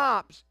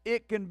stops,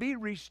 it can be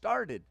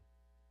restarted.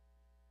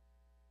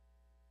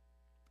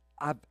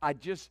 I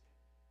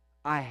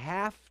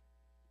have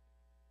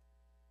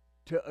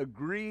to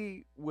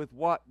agree with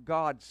what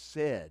God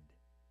said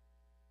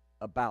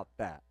about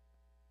that.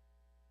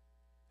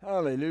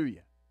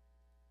 Hallelujah.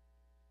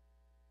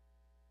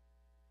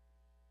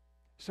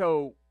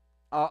 So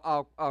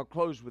I'll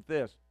close with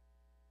this.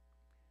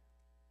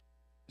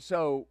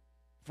 So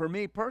for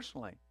me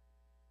personally,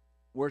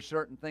 where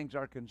certain things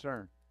are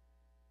concerned,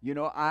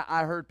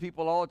 I heard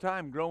people all the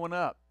time growing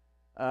up.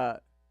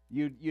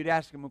 You'd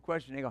ask them a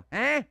question, they go,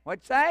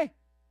 what'd you say?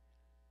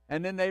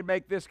 And then they'd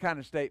make this kind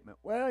of statement.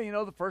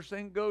 Well, the first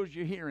thing that goes,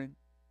 you're hearing.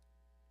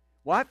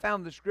 Well, I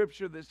found the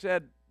scripture that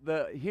said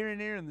the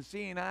hearing ear and the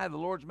seeing eye, the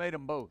Lord's made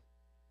them both.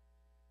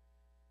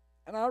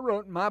 And I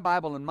wrote in my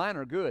Bible, and mine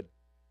are good.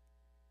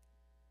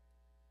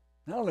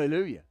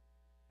 Hallelujah.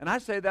 And I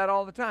say that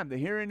all the time. The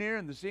hearing ear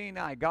and the seeing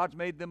eye, God's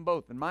made them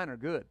both, and mine are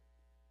good.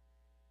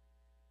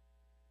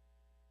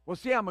 Well,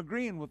 see, I'm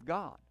agreeing with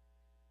God.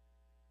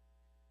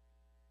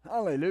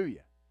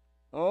 Hallelujah.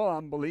 Oh,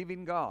 I'm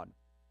believing God.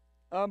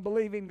 I'm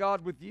believing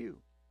God with you.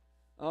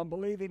 I'm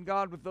believing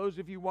God with those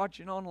of you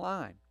watching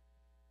online.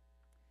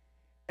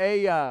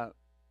 If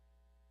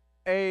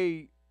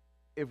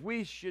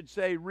we should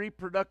say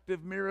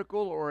reproductive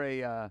miracle or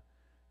a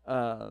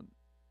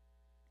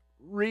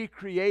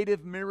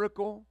recreative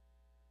miracle,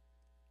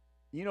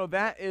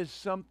 that is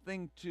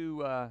something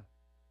to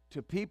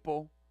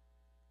people,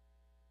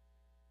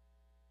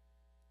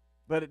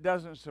 but it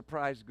doesn't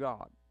surprise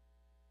God.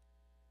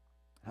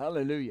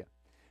 Hallelujah.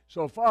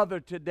 So, Father,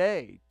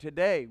 today,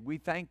 we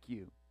thank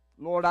you.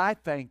 Lord, I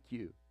thank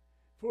you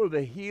for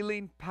the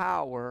healing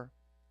power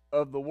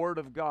of the Word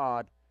of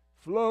God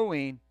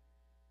flowing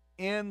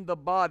in the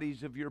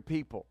bodies of your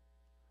people.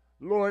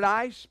 Lord,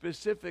 I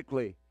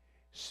specifically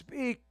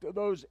speak to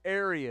those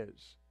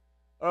areas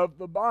of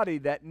the body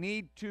that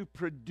need to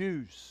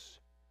produce.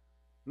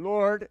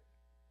 Lord,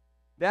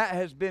 that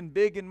has been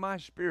big in my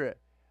spirit.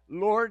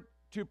 Lord,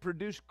 to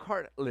produce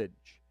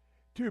cartilage,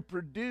 to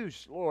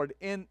produce, Lord,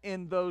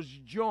 in those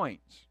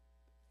joints.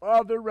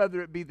 Father,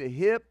 whether it be the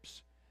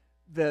hips,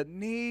 the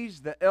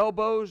knees, the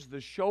elbows,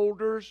 the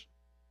shoulders,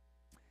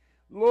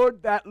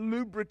 Lord, that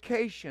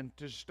lubrication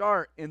to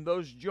start in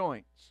those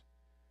joints.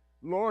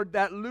 Lord,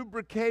 that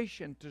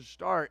lubrication to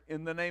start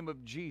in the name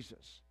of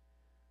Jesus.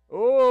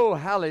 Oh,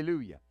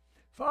 hallelujah.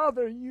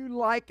 Father, you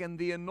liken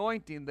the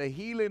anointing, the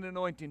healing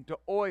anointing, to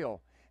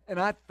oil. And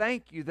I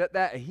thank you that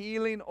that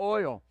healing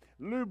oil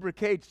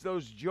lubricates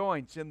those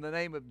joints in the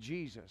name of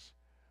Jesus.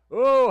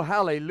 Oh,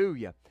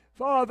 hallelujah.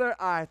 Father,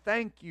 I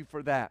thank you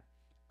for that.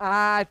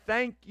 I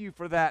thank you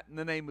for that in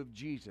the name of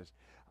Jesus.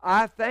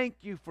 I thank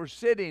you for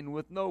sitting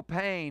with no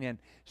pain and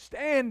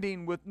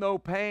standing with no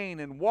pain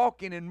and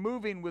walking and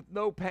moving with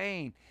no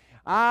pain.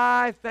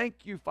 I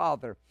thank you,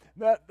 Father,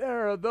 that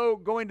there are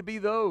going to be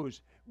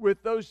those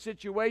with those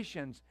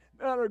situations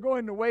that are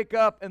going to wake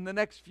up in the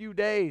next few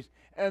days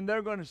and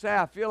they're going to say,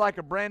 I feel like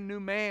a brand new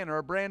man or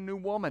a brand new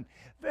woman.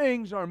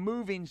 Things are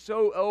moving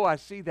so, oh, I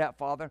see that,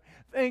 Father.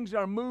 Things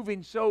are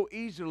moving so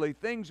easily.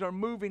 Things are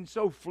moving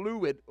so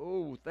fluid.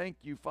 Oh, thank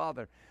you,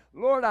 Father.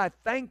 Lord, I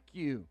thank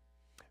you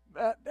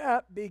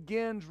that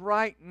begins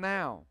right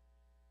now.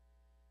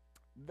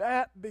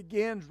 That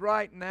begins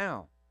right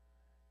now.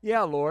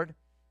 Yeah, Lord.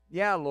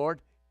 Yeah, Lord.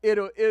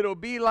 It'll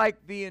be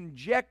like the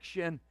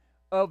injection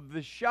of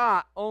the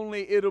shot,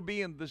 only it'll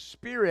be in the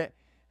spirit.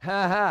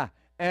 Ha ha.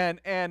 And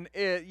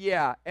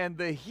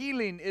the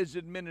healing is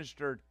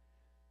administered,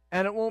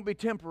 and it won't be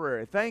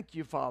temporary. Thank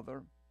you,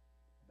 Father.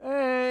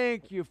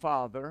 Thank you,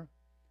 Father.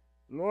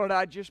 Lord,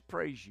 I just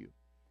praise you.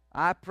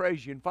 I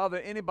praise you. And Father,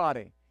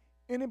 anybody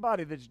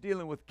that's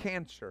dealing with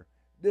cancer,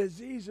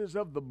 diseases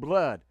of the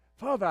blood,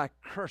 Father, I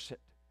curse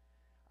it.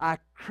 I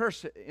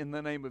curse it in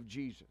the name of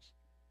Jesus.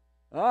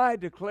 I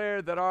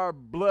declare that our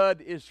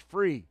blood is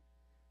free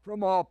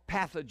from all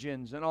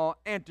pathogens and all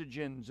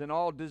antigens and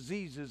all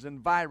diseases and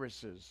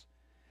viruses.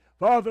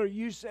 Father,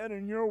 you said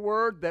in your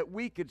word that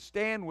we could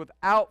stand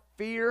without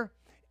fear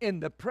in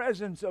the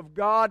presence of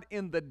God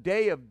in the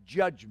day of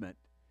judgment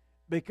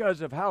because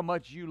of how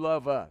much you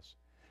love us.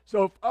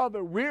 So,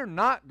 Father, we're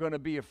not going to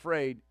be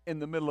afraid in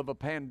the middle of a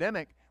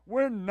pandemic.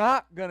 We're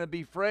not going to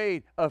be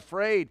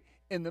afraid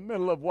in the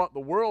middle of what the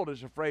world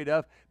is afraid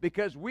of,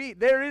 because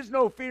there is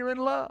no fear in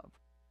love.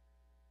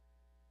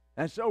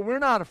 And so we're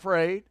not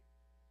afraid.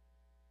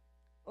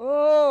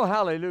 Oh,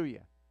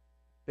 hallelujah.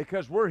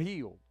 Because we're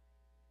healed.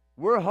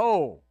 We're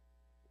whole.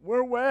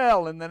 We're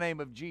well in the name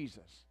of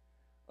Jesus.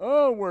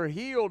 Oh, we're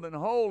healed and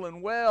whole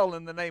and well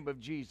in the name of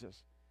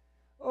Jesus.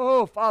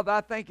 Oh, Father,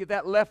 I thank you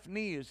that left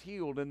knee is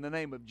healed in the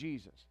name of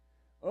Jesus.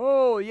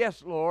 Oh,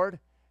 yes, Lord.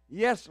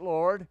 Yes,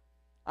 Lord.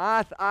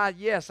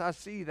 Yes, I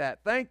see that.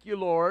 Thank you,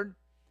 Lord.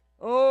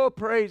 Oh,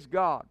 praise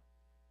God.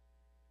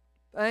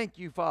 Thank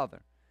you,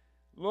 Father.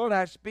 Lord,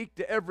 I speak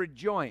to every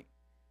joint,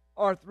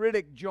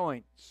 arthritic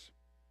joints,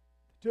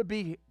 to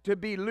be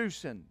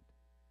loosened,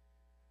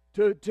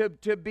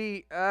 to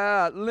be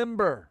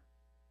limber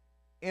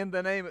in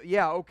the name of,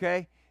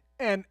 okay.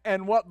 And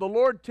what the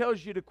Lord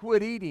tells you to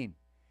quit eating,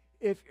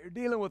 if you're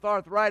dealing with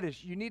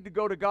arthritis, you need to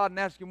go to God and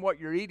ask Him what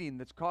you're eating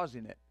that's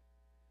causing it.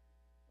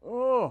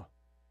 Oh,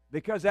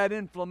 because that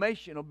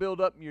inflammation will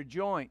build up in your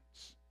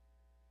joints.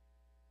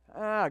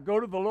 Go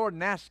to the Lord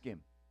and ask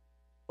Him.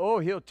 Oh,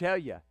 He'll tell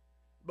you.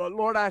 But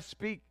Lord, I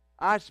speak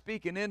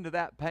an end to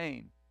that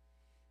pain.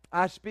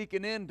 I speak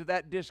an end to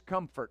that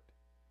discomfort.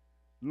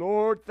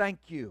 Lord, thank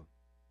you.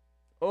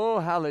 Oh,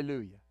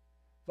 hallelujah.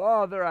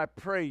 Father, I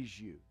praise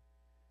you.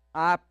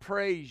 I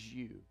praise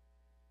you.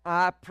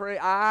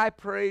 I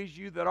praise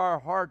you that our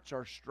hearts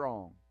are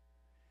strong.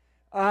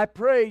 I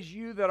praise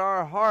you that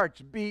our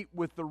hearts beat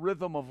with the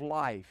rhythm of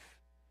life.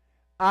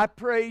 I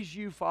praise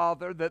you,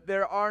 Father, that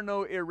there are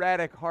no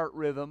erratic heart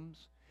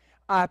rhythms.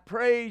 I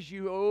praise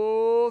you.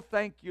 Oh,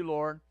 thank you,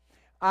 Lord.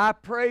 I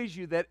praise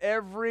you that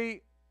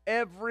every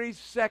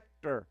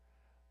sector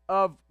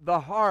of the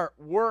heart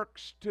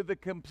works to the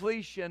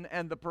completion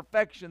and the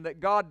perfection that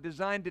God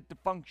designed it to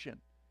function.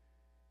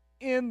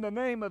 In the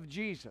name of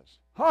Jesus.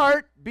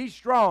 Heart, be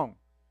strong.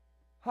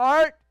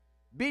 Heart,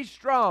 be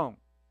strong.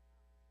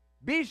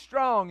 Be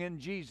strong in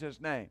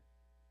Jesus' name.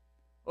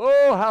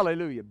 Oh,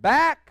 hallelujah.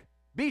 Back,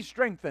 be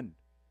strengthened.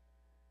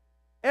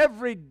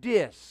 Every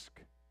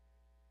disc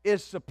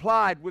is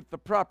supplied with the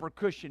proper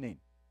cushioning.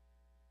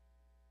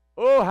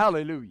 Oh,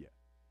 hallelujah.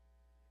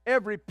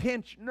 Every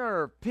pinched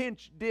nerve,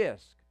 pinched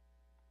disc,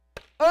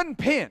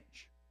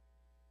 unpinch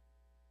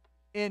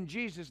in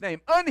Jesus'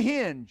 name.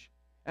 Unhinge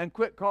and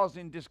quit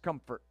causing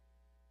discomfort.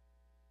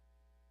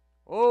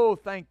 Oh,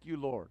 thank you,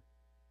 Lord.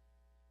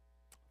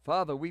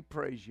 Father, we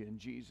praise you in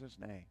Jesus'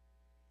 name.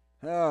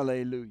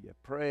 Hallelujah.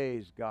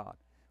 Praise God.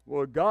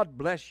 Well, God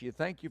bless you.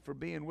 Thank you for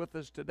being with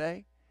us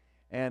today.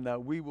 And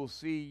we will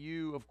see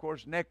you, of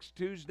course, next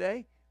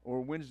Tuesday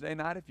or Wednesday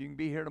night if you can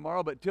be here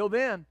tomorrow. But till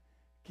then,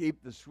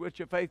 keep the switch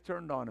of faith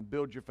turned on and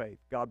build your faith.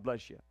 God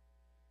bless you.